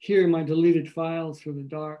 Here, my deleted files for the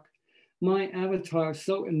dark. My avatar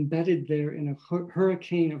so embedded there in a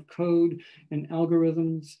hurricane of code and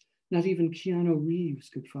algorithms, not even Keanu Reeves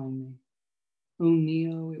could find me. Oh,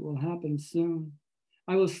 Neo, it will happen soon.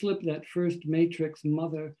 I will slip that first matrix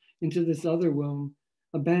mother into this other womb,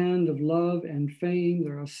 a band of love and fame.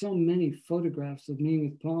 There are so many photographs of me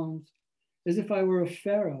with palms, as if I were a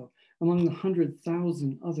pharaoh among the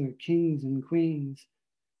 100,000 other kings and queens.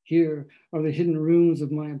 Here are the hidden rooms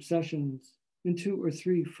of my obsessions, and 2 or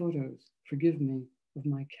 3 photos, forgive me, of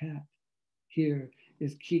my cat. Here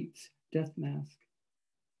is Keats' death mask.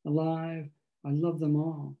 Alive, I love them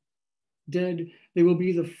all. Dead, they will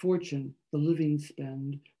be the fortune the living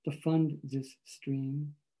spend to fund this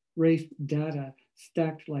stream. Race data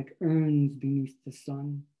stacked like urns beneath the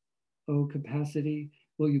sun. Oh, capacity,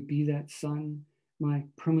 will you be that sun? My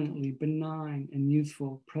permanently benign and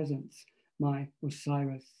useful presence, my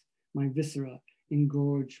Osiris, my viscera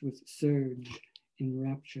engorged with surge in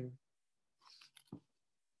rapture.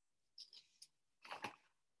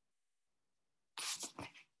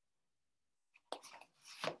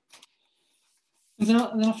 And then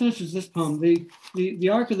I'll finish with this poem. The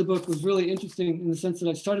arc of the book was really interesting in the sense that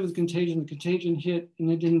I started with Contagion. The Contagion hit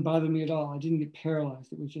and it didn't bother me at all. I didn't get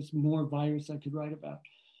paralyzed. It was just more virus I could write about.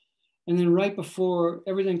 And then right before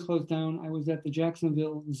everything closed down, I was at the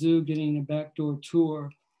Jacksonville Zoo getting a backdoor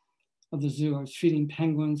tour of the zoo. I was feeding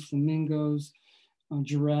penguins, flamingos,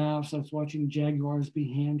 giraffes. I was watching jaguars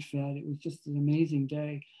be hand-fed. It was just an amazing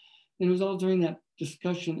day. And it was all during that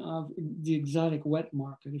discussion of the exotic wet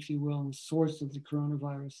market, if you will, and the source of the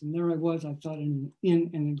coronavirus. And there I was, I thought, in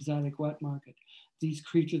an exotic wet market. These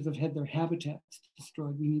creatures have had their habitats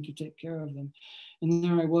destroyed. We need to take care of them. And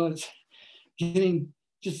there I was, getting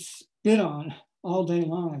just spit on all day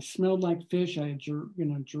long. I smelled like fish. I had,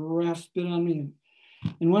 giraffe spit on me.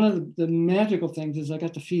 And one of the magical things is I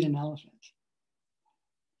got to feed an elephant.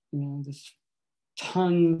 This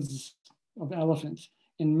tons of elephants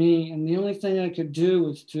in me. And the only thing I could do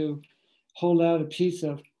was to hold out a piece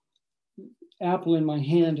of apple in my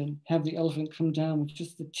hand and have the elephant come down with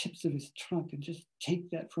just the tips of his trunk and just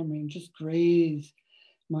take that from me and just graze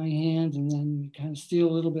my hand and then kind of steal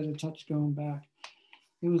a little bit of touch going back.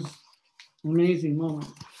 It was an amazing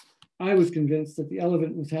moment. I was convinced that the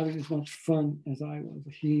elephant was having as much fun as I was.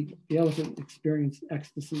 The elephant experienced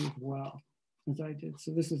ecstasy as well as I did.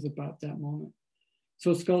 So this is about that moment. So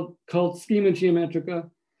it's called Schema Geometrica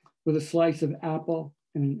with a slice of apple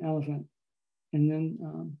and an elephant. And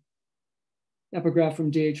then epigraph from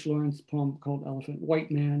D.H. Lawrence's poem called Elephant. White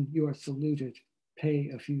man, you are saluted, pay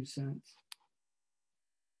a few cents.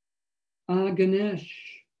 Ah, Ganesh,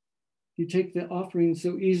 you take the offering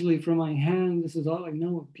so easily from my hand. This is all I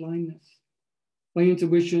know of blindness. By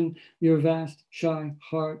intuition, your vast, shy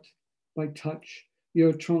heart. By touch,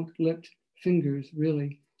 your trunk-lipped fingers,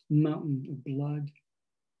 really, mountain of blood.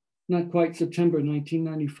 Not quite September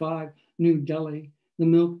 1995, New Delhi, the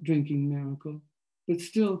milk-drinking miracle, but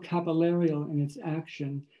still capillarial in its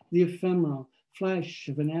action, the ephemeral flash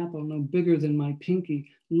of an apple no bigger than my pinky,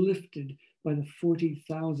 lifted by the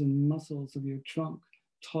 40,000 muscles of your trunk,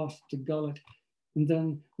 tossed to gullet, and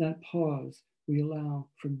then that pause we allow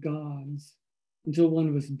for gods, until one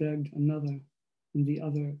of us begged another, and the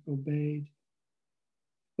other obeyed.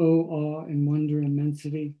 Oh, awe and wonder,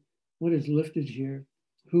 immensity, what is lifted here?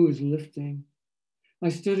 Who is lifting? I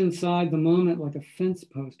stood inside the moment like a fence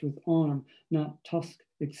post with arm, not tusk,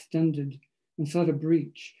 extended, and sought a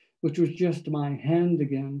breach, which was just my hand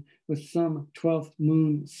again, with some 12th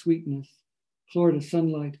moon sweetness, Florida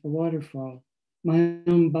sunlight, a waterfall, my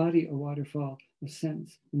own body a waterfall of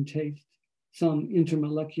sense and taste, some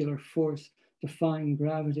intermolecular force defying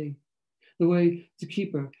gravity. The way the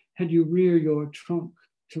keeper had you rear your trunk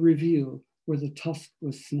to reveal where the tusk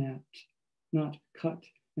was snapped. not cut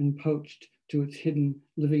and poached to its hidden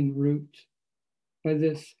living root. By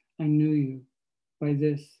this, I knew you. By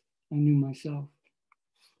this, I knew myself.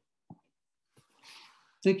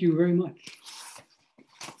 Thank you very much.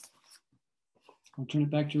 I'll turn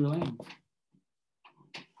it back to Elaine.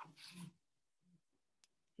 I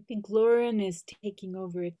think Lauren is taking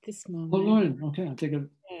over at this moment. Oh, Lauren, okay, I'll take it.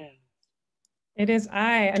 Yeah. It is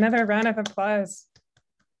I. Another round of applause.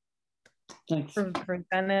 Thanks. For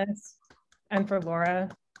Dennis and for Laura.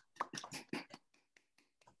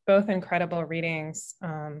 Both incredible readings,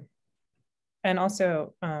 and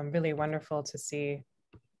also really wonderful to see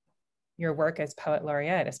your work as Poet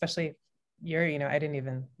Laureate, especially your, I didn't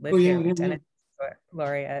even live here with Dennis Poet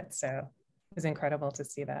Laureate, so it was incredible to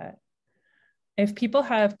see that. If people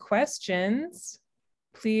have questions,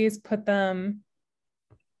 please put them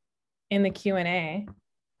in the Q&A.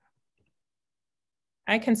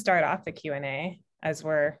 I can start off the Q&A as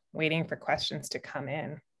we're waiting for questions to come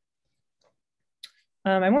in.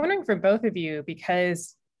 I'm wondering for both of you,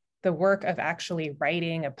 because the work of actually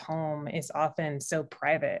writing a poem is often so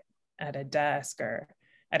private at a desk or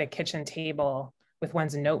at a kitchen table with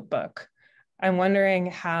one's notebook. I'm wondering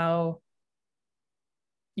how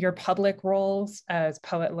your public roles as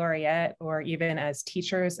Poet Laureate or even as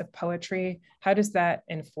teachers of poetry, how does that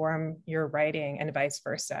inform your writing and vice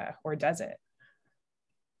versa, or does it?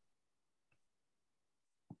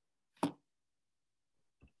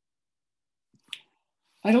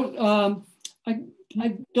 I don't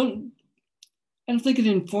think it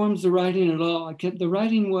informs the writing at all. I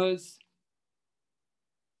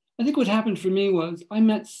think what happened for me was I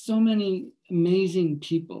met so many amazing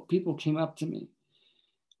people. People came up to me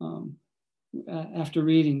after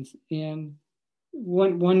readings, and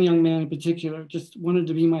one young man in particular just wanted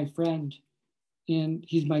to be my friend, and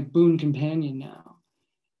he's my boon companion now.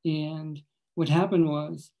 And what happened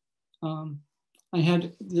was I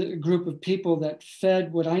had a group of people that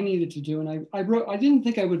fed what I needed to do, and I wrote. I didn't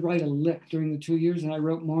think I would write a lick during the 2 years, and I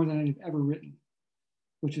wrote more than I'd ever written,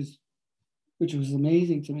 which was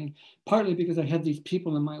amazing to me, partly because I had these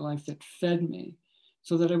people in my life that fed me,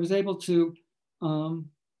 so that I was able to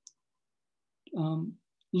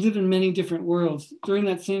live in many different worlds. During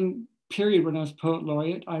that same period when I was Poet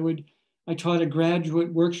Laureate, I taught a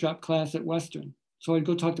graduate workshop class at Western. So I'd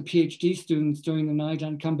go talk to PhD students during the night,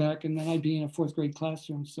 I'd come back, and then I'd be in a 4th grade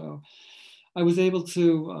classroom. So I was able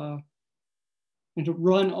to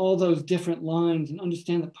run all those different lines and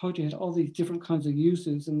understand that poetry had all these different kinds of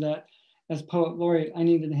uses, and that as Poet Laureate, I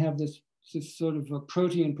needed to have this sort of a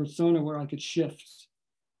protean persona where I could shift,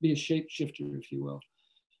 be a shapeshifter, if you will.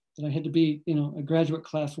 That I had to be, a graduate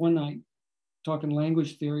class one night talking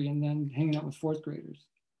language theory and then hanging out with 4th graders,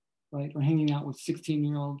 right? Or hanging out with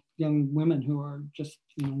 16-year-old young women who are just,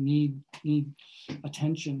 need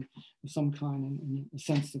attention of some kind, and a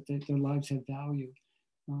sense that their lives have value.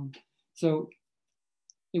 So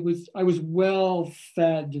I was well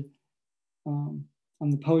fed on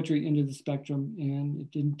the poetry end of the spectrum, and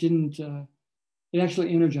it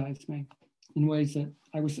actually energized me in ways that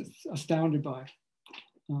I was astounded by.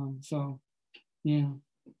 So, yeah.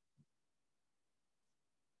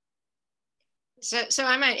 So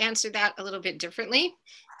I might answer that a little bit differently.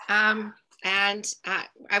 I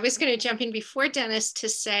was going to jump in before Dennis to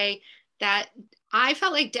say that I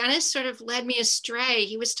felt like Dennis sort of led me astray.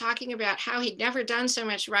 He was talking about how he'd never done so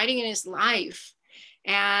much writing in his life.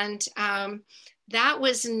 And that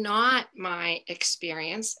was not my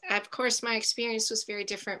experience. Of course, my experience was very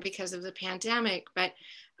different because of the pandemic, but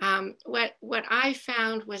what I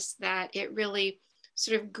found was that it really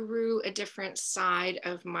sort of grew a different side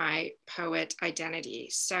of my poet identity.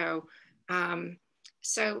 So,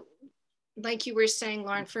 like you were saying,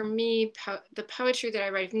 Lauren, for me, the poetry that I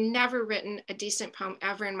write, I've never written a decent poem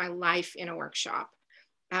ever in my life in a workshop.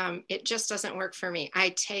 It just doesn't work for me. I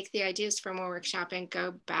take the ideas from a workshop and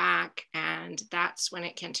go back, and that's when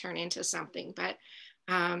it can turn into something. But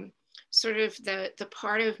sort of the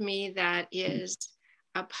part of me that is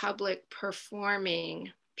a public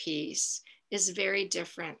performing piece is very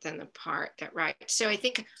different than the part that writes. So I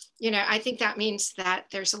think, I think that means that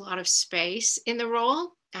there's a lot of space in the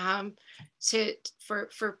role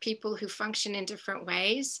for people who function in different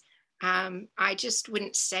ways. I just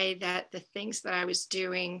wouldn't say that the things that I was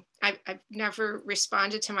doing, I've never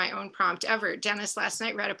responded to my own prompt ever. Dennis last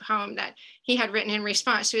night read a poem that he had written in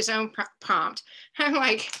response to his own prompt. I'm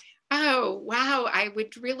like, oh, wow, I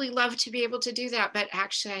would really love to be able to do that, but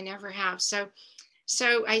actually I never have. So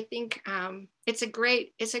I think it's a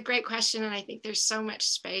great question, and I think there's so much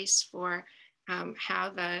space for how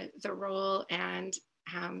the role and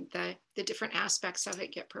the different aspects of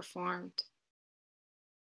it get performed.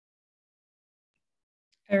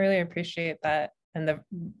 I really appreciate that, and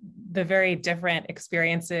the very different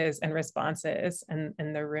experiences and responses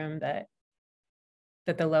in the room that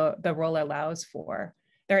the role allows for.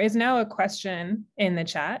 There is now a question in the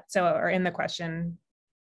chat, or in the question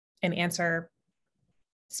and answer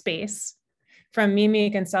space from Mimi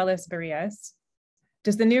Gonzalez Barrias.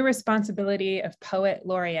 Does the new responsibility of poet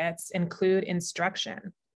laureates include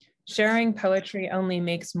instruction? Sharing poetry only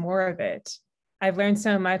makes more of it. I've learned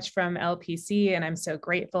so much from LPC and I'm so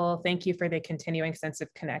grateful. Thank you for the continuing sense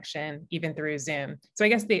of connection, even through Zoom. So I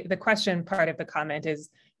guess the question part of the comment is,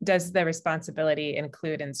 does the responsibility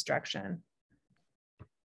include instruction?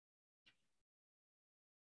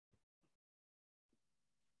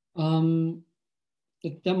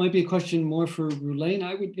 That might be a question more for Rulaine.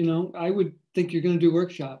 I would think you're going to do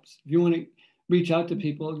workshops. If you want to reach out to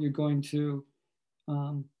people, you're going to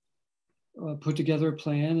put together a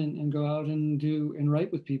plan and go out and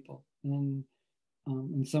write with people and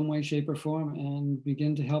in some way, shape, or form, and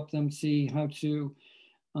begin to help them see how to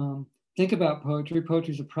think about poetry.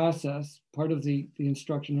 Poetry is a process. Part of the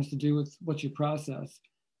instruction has to do with what's your process.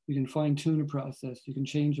 You can fine tune a process. You can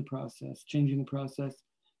change a process. Changing the process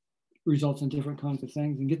results in different kinds of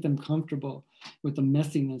things, and get them comfortable with the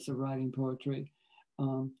messiness of writing poetry.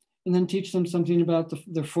 And then teach them something about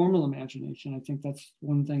their formal imagination. I think that's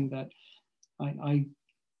one thing that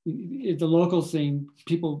at the local scene,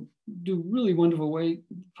 people do really wonderful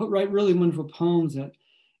write really wonderful poems at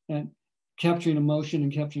capturing emotion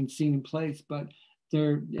and capturing scene and place, but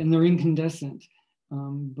they're incandescent.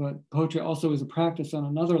 But poetry also is a practice on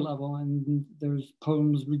another level, and there's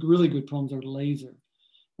poems, really good poems are laser.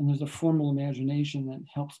 And there's a formal imagination that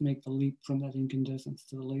helps make the leap from that incandescence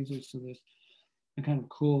to the lasers. So there's a kind of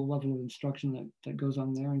cool level of instruction that goes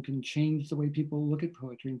on there and can change the way people look at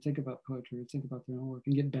poetry and think about poetry and think about their own work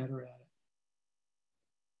and get better at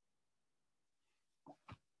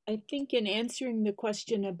it. I think in answering the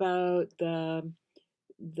question about the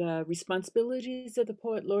responsibilities of the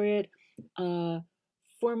poet laureate,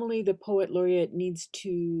 formally the poet laureate needs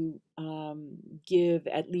to give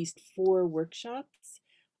at least 4 workshops,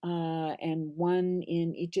 and 1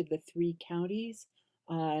 in each of the 3 counties,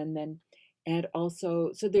 and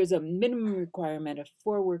also, so there's a minimum requirement of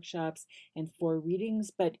 4 workshops and 4 readings,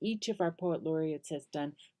 but each of our poet laureates has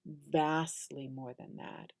done vastly more than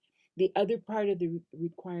that. The other part of the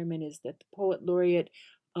requirement is that the poet laureate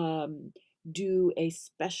do a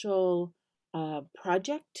special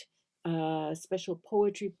project, special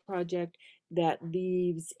poetry project that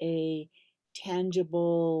leaves a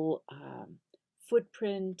tangible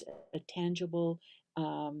footprint, a tangible,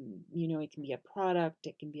 it can be a product,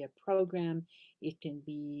 it can be a program, it can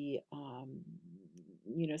be,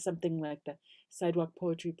 something like the Sidewalk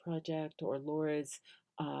Poetry Project or Laura's,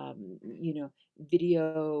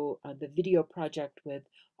 video, the video project with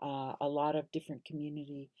a lot of different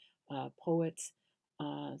community poets.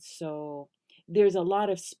 So there's a lot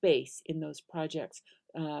of space in those projects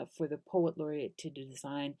for the poet laureate to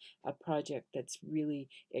design a project that's really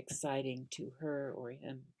exciting to her or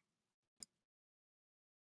him.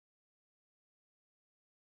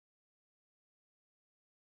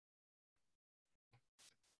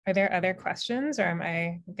 Are there other questions, or am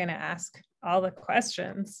I going to ask all the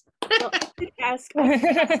questions? Well, I could ask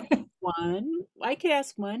one. I could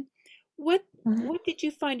ask one. What did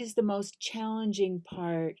you find is the most challenging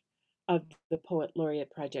part of the Poet Laureate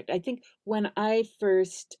project? I think when I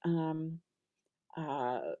first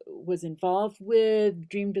was involved with,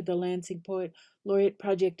 dreamed of the Lansing Poet Laureate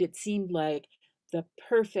project, it seemed like the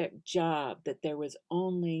perfect job, that there was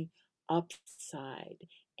only upside.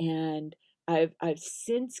 And I've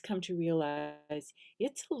since come to realize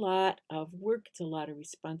it's a lot of work, it's a lot of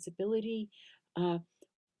responsibility.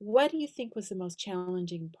 What do you think was the most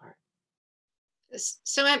challenging part?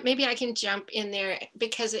 So maybe I can jump in there,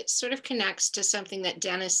 because it sort of connects to something that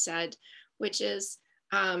Dennis said, which is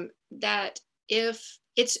that if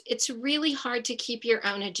it's really hard to keep your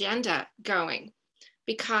own agenda going,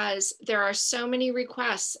 because there are so many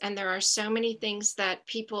requests and there are so many things that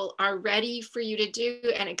people are ready for you to do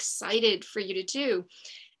and excited for you to do.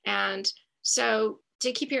 And so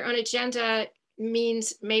to keep your own agenda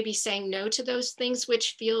means maybe saying no to those things,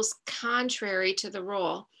 which feels contrary to the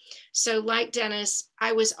role. So like Dennis,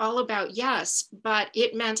 I was all about yes, but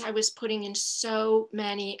it meant I was putting in so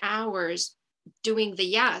many hours doing the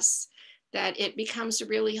yes that it becomes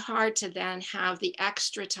really hard to then have the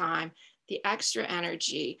extra time, the extra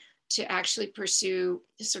energy to actually pursue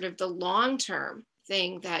sort of the long-term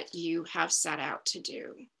thing that you have set out to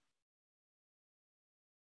do.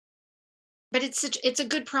 But it's a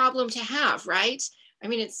good problem to have, right? I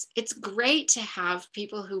mean, it's great to have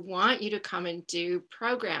people who want you to come and do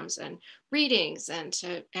programs and readings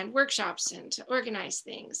and workshops and to organize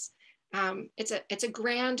things. It's a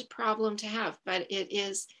grand problem to have, but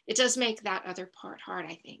it does make that other part hard,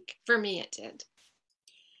 I think. For me, it did.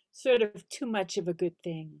 Sort of too much of a good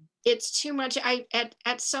thing. It's too much.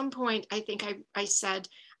 At some point, I think I said,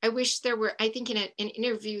 I wish there were, I think in an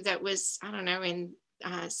interview that was, I don't know, in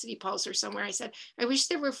City Pulse or somewhere, I said, I wish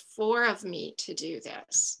there were 4 of me to do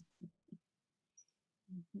this.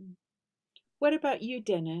 Mm-hmm. What about you,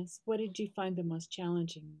 Dennis? What did you find the most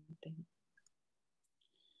challenging thing?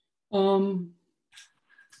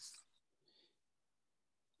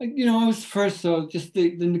 I was first, so just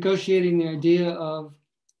the negotiating the idea of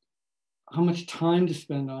how much time to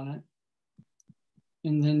spend on it,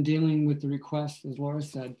 and then dealing with the request, as Laura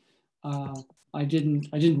said. I didn't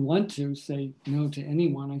want to say no to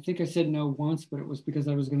anyone. I think I said no once, but it was because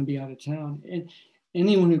I was going to be out of town. And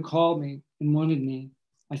anyone who called me and wanted me,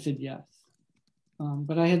 I said yes.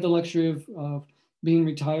 But I had the luxury of being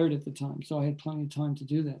retired at the time, so I had plenty of time to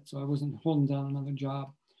do that. So I wasn't holding down another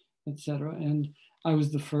job, etc. And I was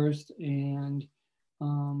the first, and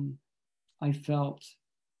I felt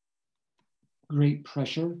great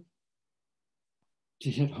pressure to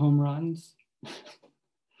hit home runs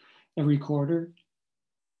every quarter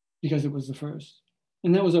because it was the first.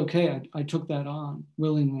 And that was okay. I took that on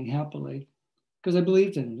willingly, happily, because I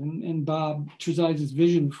believed in it. And Bob Trezai's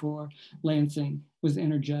vision for Lansing was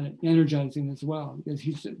energizing as well, because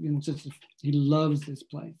he loves this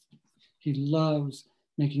place. He loves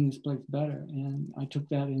making this place better. And I took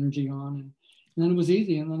that energy on, and then it was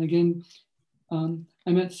easy. And then again,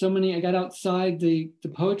 I met so many, I got outside the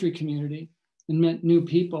poetry community and met new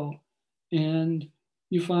people, and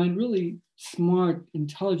you find really smart,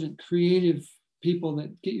 intelligent, creative people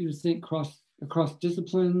that get you to think across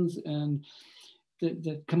disciplines, and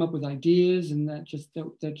that come up with ideas, and that just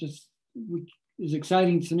is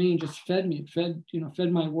exciting to me, and just fed me, fed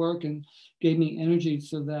my work and gave me energy,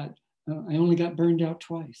 so that I only got burned out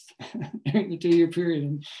twice during the 2-year period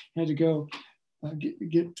and had to go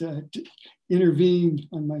intervene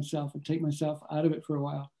on myself and take myself out of it for a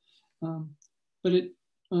while. But it,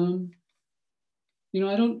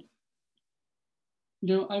 I don't,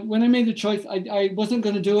 when I made the choice, I wasn't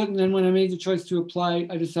going to do it. And then when I made the choice to apply,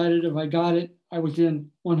 I decided if I got it, I was in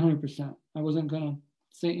 100%. I wasn't going to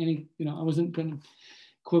say any, I wasn't going to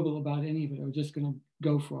quibble about any of it. I was just going to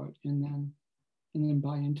go for it and then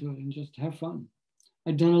buy into it and just have fun.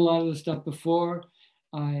 I'd done a lot of the stuff before.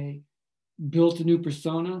 I built a new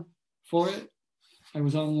persona for it. I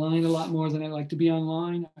was online a lot more than I like to be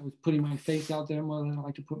online. I was putting my face out there more than I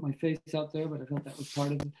like to put my face out there, but I felt that was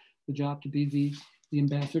part of the job, to be the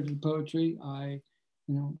ambassador to poetry. I,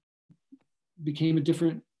 became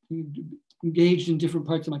engaged in different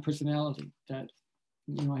parts of my personality that,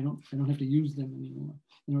 I don't have to use them anymore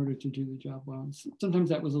in order to do the job well. And sometimes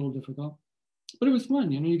that was a little difficult, but it was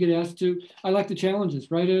fun. You get asked to, I like the challenges,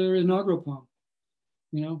 write an inaugural poem,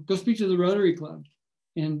 go speak to the Rotary Club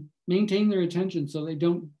and maintain their attention so they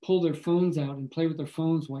don't pull their phones out and play with their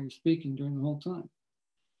phones while you're speaking during the whole time.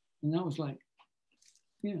 And that was like,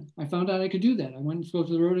 I found out I could do that. I went and spoke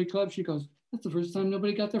to the Rotary Club. She goes, that's the first time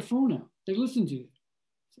nobody got their phone out. They listened to you.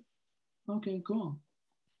 Okay, cool.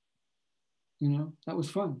 That was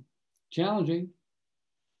fun. Challenging,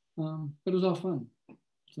 but it was all fun.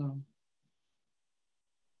 So.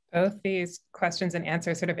 Both these questions and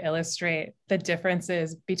answers sort of illustrate the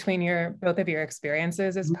differences between both of your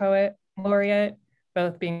experiences as poet laureate,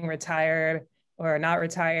 both being retired or not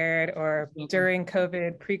retired, or during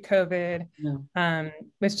COVID, pre-COVID,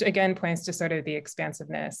 which again points to sort of the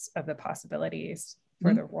expansiveness of the possibilities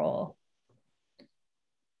for the role.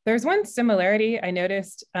 There's one similarity I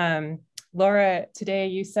noticed. Laura, today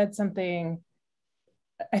you said something,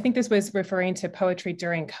 I think this was referring to poetry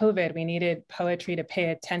during COVID. We needed poetry to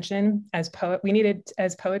pay attention as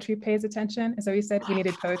poetry pays attention. So you said we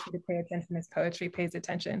needed poetry to pay attention as poetry pays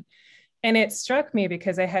attention. And it struck me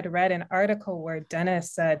because I had read an article where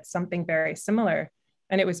Dennis said something very similar,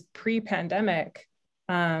 and it was pre-pandemic.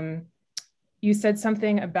 You said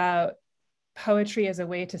something about poetry as a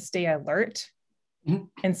way to stay alert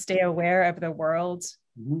and stay aware of the world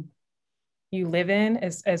you live in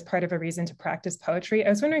as part of a reason to practice poetry. I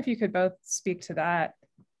was wondering if you could both speak to that,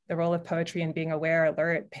 the role of poetry in being aware,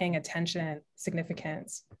 alert, paying attention,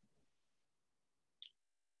 significance.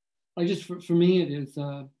 For me, it is,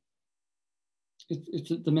 it's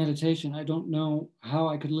the meditation. I don't know how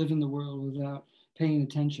I could live in the world without paying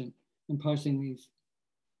attention and parsing these,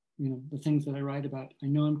 the things that I write about. I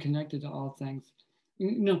know I'm connected to all things.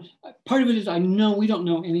 Part of it is I know we don't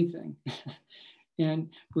know anything. And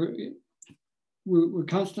we're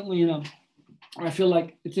constantly in a, I feel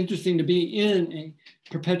like it's interesting to be in a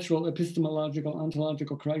perpetual epistemological,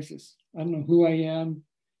 ontological crisis. I don't know who I am.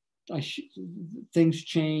 Things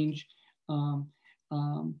change. I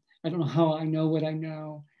don't know how I know what I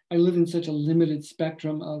know. I live in such a limited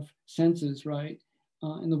spectrum of senses, right?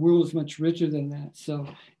 And the world is much richer than that. So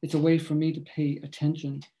it's a way for me to pay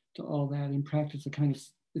attention to all that and practice a kind of,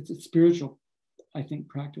 it's a spiritual, I think,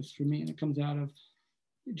 practice for me. And it comes out of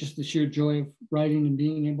just the sheer joy of writing and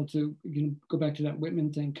being able to, you know, go back to that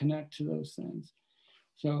Whitman thing, connect to those things.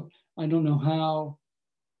 So I don't know how,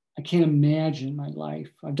 I can't imagine my life.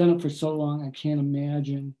 I've done it for so long, I can't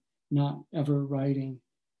imagine not ever writing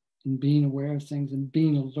and being aware of things and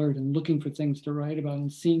being alert and looking for things to write about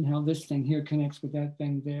and seeing how this thing here connects with that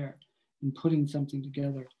thing there and putting something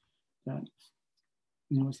together that,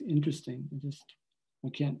 you know, is interesting.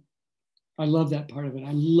 I love that part of it.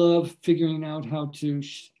 I love figuring out how to,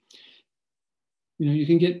 you know, you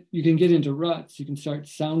can get into ruts. You can start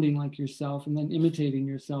sounding like yourself and then imitating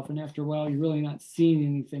yourself. And after a while, you're really not seeing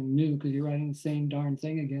anything new because you're writing the same darn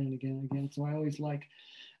thing again and again and again. So I always like,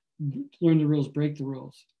 learn the rules, break the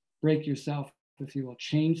rules, break yourself, if you will,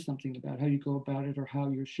 change something about how you go about it or how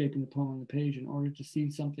you're shaping the poem on the page in order to see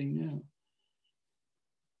something new.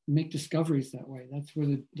 Make discoveries that way. That's where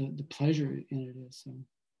the pleasure in it is. So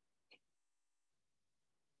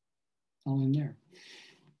all in there.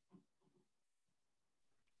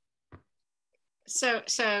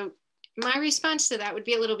 So my response to that would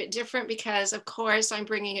be a little bit different because, of course, I'm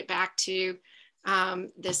bringing it back to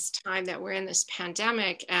this time that we're in, this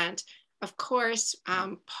pandemic. And of course,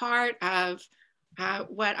 part of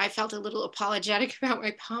what I felt a little apologetic about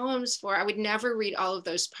my poems for, I would never read all of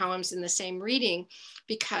those poems in the same reading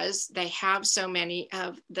because they have so many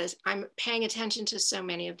of the, I'm paying attention to so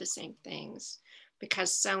many of the same things,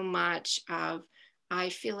 because so much of, I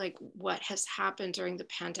feel like what has happened during the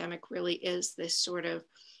pandemic really is this sort of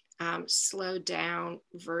slowed down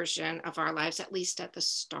version of our lives, at least at the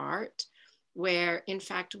start, where in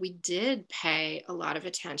fact we did pay a lot of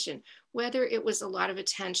attention, whether it was a lot of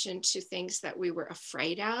attention to things that we were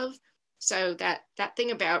afraid of. So that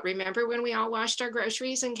thing about, remember when we all washed our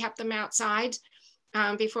groceries and kept them outside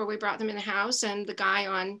before we brought them in the house, and the guy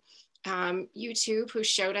on YouTube who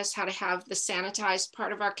showed us how to have the sanitized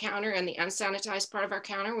part of our counter and the unsanitized part of our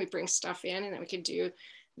counter. We bring stuff in and then we could do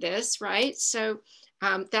this, right? So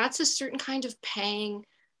that's a certain kind of paying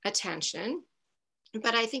attention.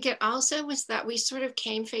 But I think it also was that we sort of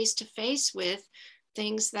came face to face with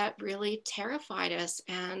things that really terrified us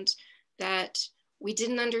and that we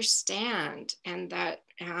didn't understand, and that,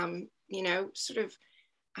 you know, sort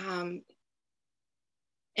of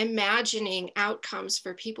imagining outcomes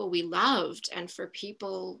for people we loved and for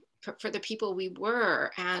the people we were,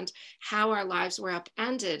 and how our lives were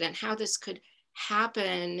upended and how this could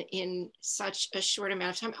happen in such a short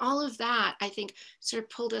amount of time. All of that, I think, sort of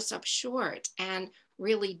pulled us up short, and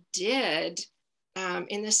really did,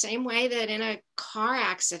 in the same way that in a car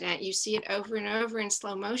accident, you see it over and over in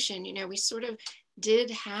slow motion. You know, we sort of did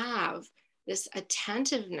have this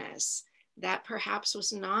attentiveness that perhaps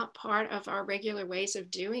was not part of our regular ways of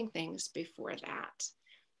doing things before that.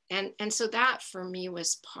 And so that for me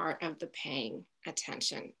was part of the paying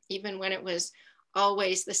attention, even when it was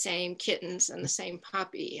always the same kittens and the same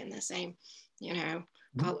puppy and the same, you know,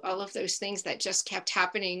 all of those things that just kept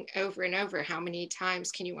happening over and over. How many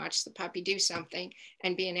times can you watch the puppy do something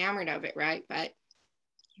and be enamored of it, right? But,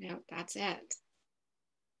 you know, that's it.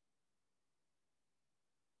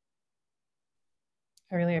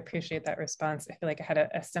 I really appreciate that response. I feel like I had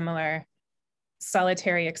a similar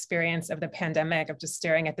solitary experience of the pandemic, of just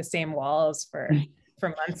staring at the same walls for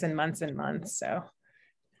months and months and months. So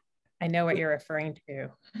I know what you're referring to.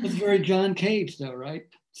 It's very John Cage though, right?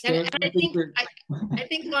 And I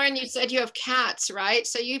think, Lauren, you said you have cats, right?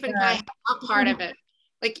 So you even probably have that part of it.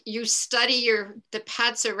 Like you study the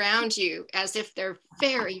pets around you as if they're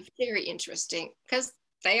very, very interesting, because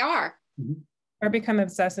they are. Or become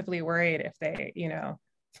obsessively worried if they, you know,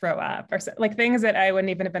 throw up, or so, like things that I wouldn't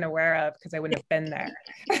even have been aware of because I wouldn't have been there.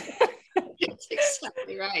 That's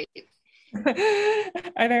exactly right.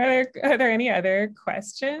 Are there any other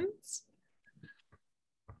questions?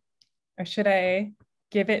 Or should I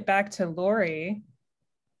give it back to Lori?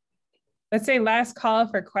 Let's say last call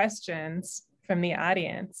for questions from the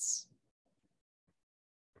audience.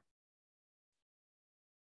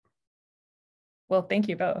 Well, thank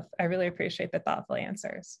you both. I really appreciate the thoughtful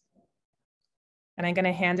answers. And I'm going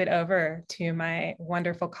to hand it over to my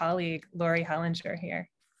wonderful colleague, Lori Hollinger here.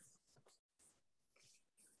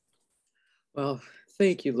 Well,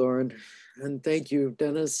 thank you, Lauren. And thank you,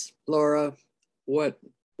 Dennis, Laura,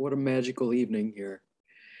 what a magical evening here.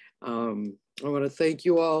 I want to thank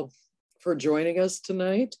you all for joining us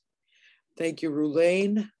tonight. Thank you,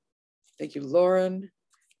 Rulaine. Thank you, Lauren.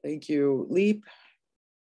 Thank you, Leap.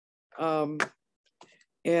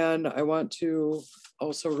 And I want to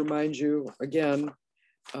also remind you again,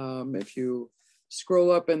 if you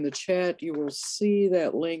scroll up in the chat, you will see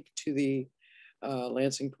that link to the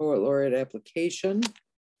Lansing Poet Laureate application.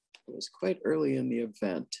 It was quite early in the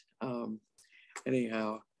event,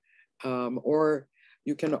 anyhow. Or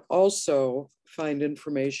you can also find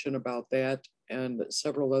information about that and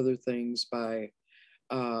several other things by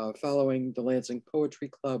following the Lansing Poetry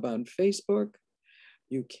Club on Facebook.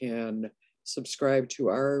 You can subscribe to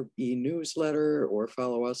our e-newsletter or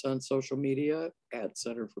follow us on social media at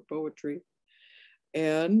Center for Poetry.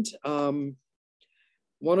 And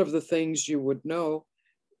one of the things you would know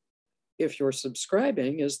if you're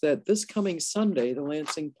subscribing is that this coming Sunday, the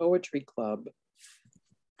Lansing Poetry Club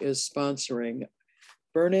is sponsoring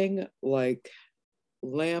Burning Like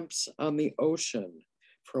Lamps on the Ocean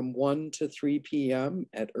from 1 to 3 p.m.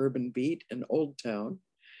 at Urban Beat in Old Town.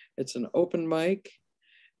 It's an open mic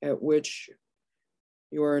at which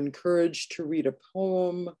you are encouraged to read a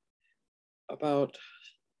poem about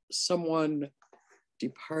someone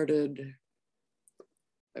departed.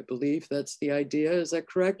 I believe that's the idea. Is that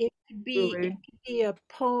correct? It could be a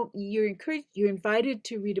poem. You're invited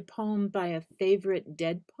to read a poem by a favorite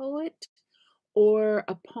dead poet, or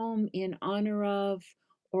a poem in honor of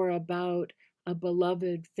or about a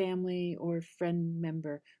beloved family or friend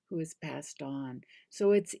member who has passed on.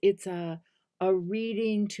 So it's a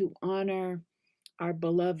reading to honor our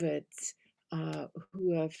beloveds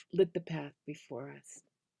who have lit the path before us.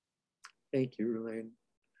 Thank you, Rulaine.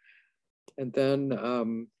 And then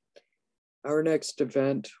our next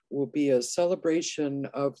event will be a celebration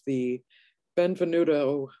of the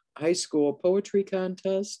Benvenuto High School Poetry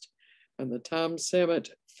Contest and the Tom Samet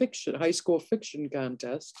High School Fiction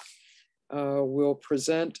Contest. We'll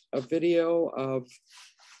present a video of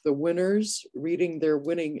the winners reading their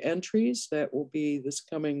winning entries. That will be this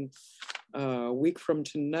coming week from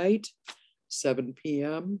tonight, 7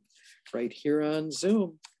 p.m., right here on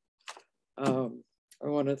Zoom. I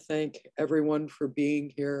want to thank everyone for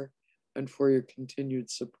being here and for your continued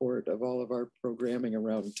support of all of our programming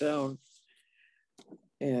around town.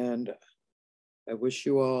 And I wish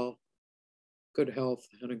you all good health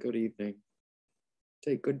and a good evening.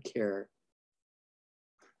 Take good care.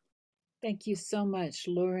 Thank you so much,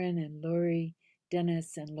 Lauren and Lori,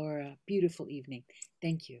 Dennis and Laura. Beautiful evening.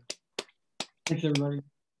 Thank you. Thanks, everybody.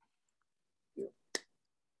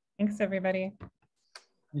 Thanks, everybody.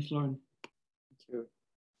 Thanks, Lauren. Thank you.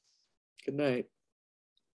 Good night.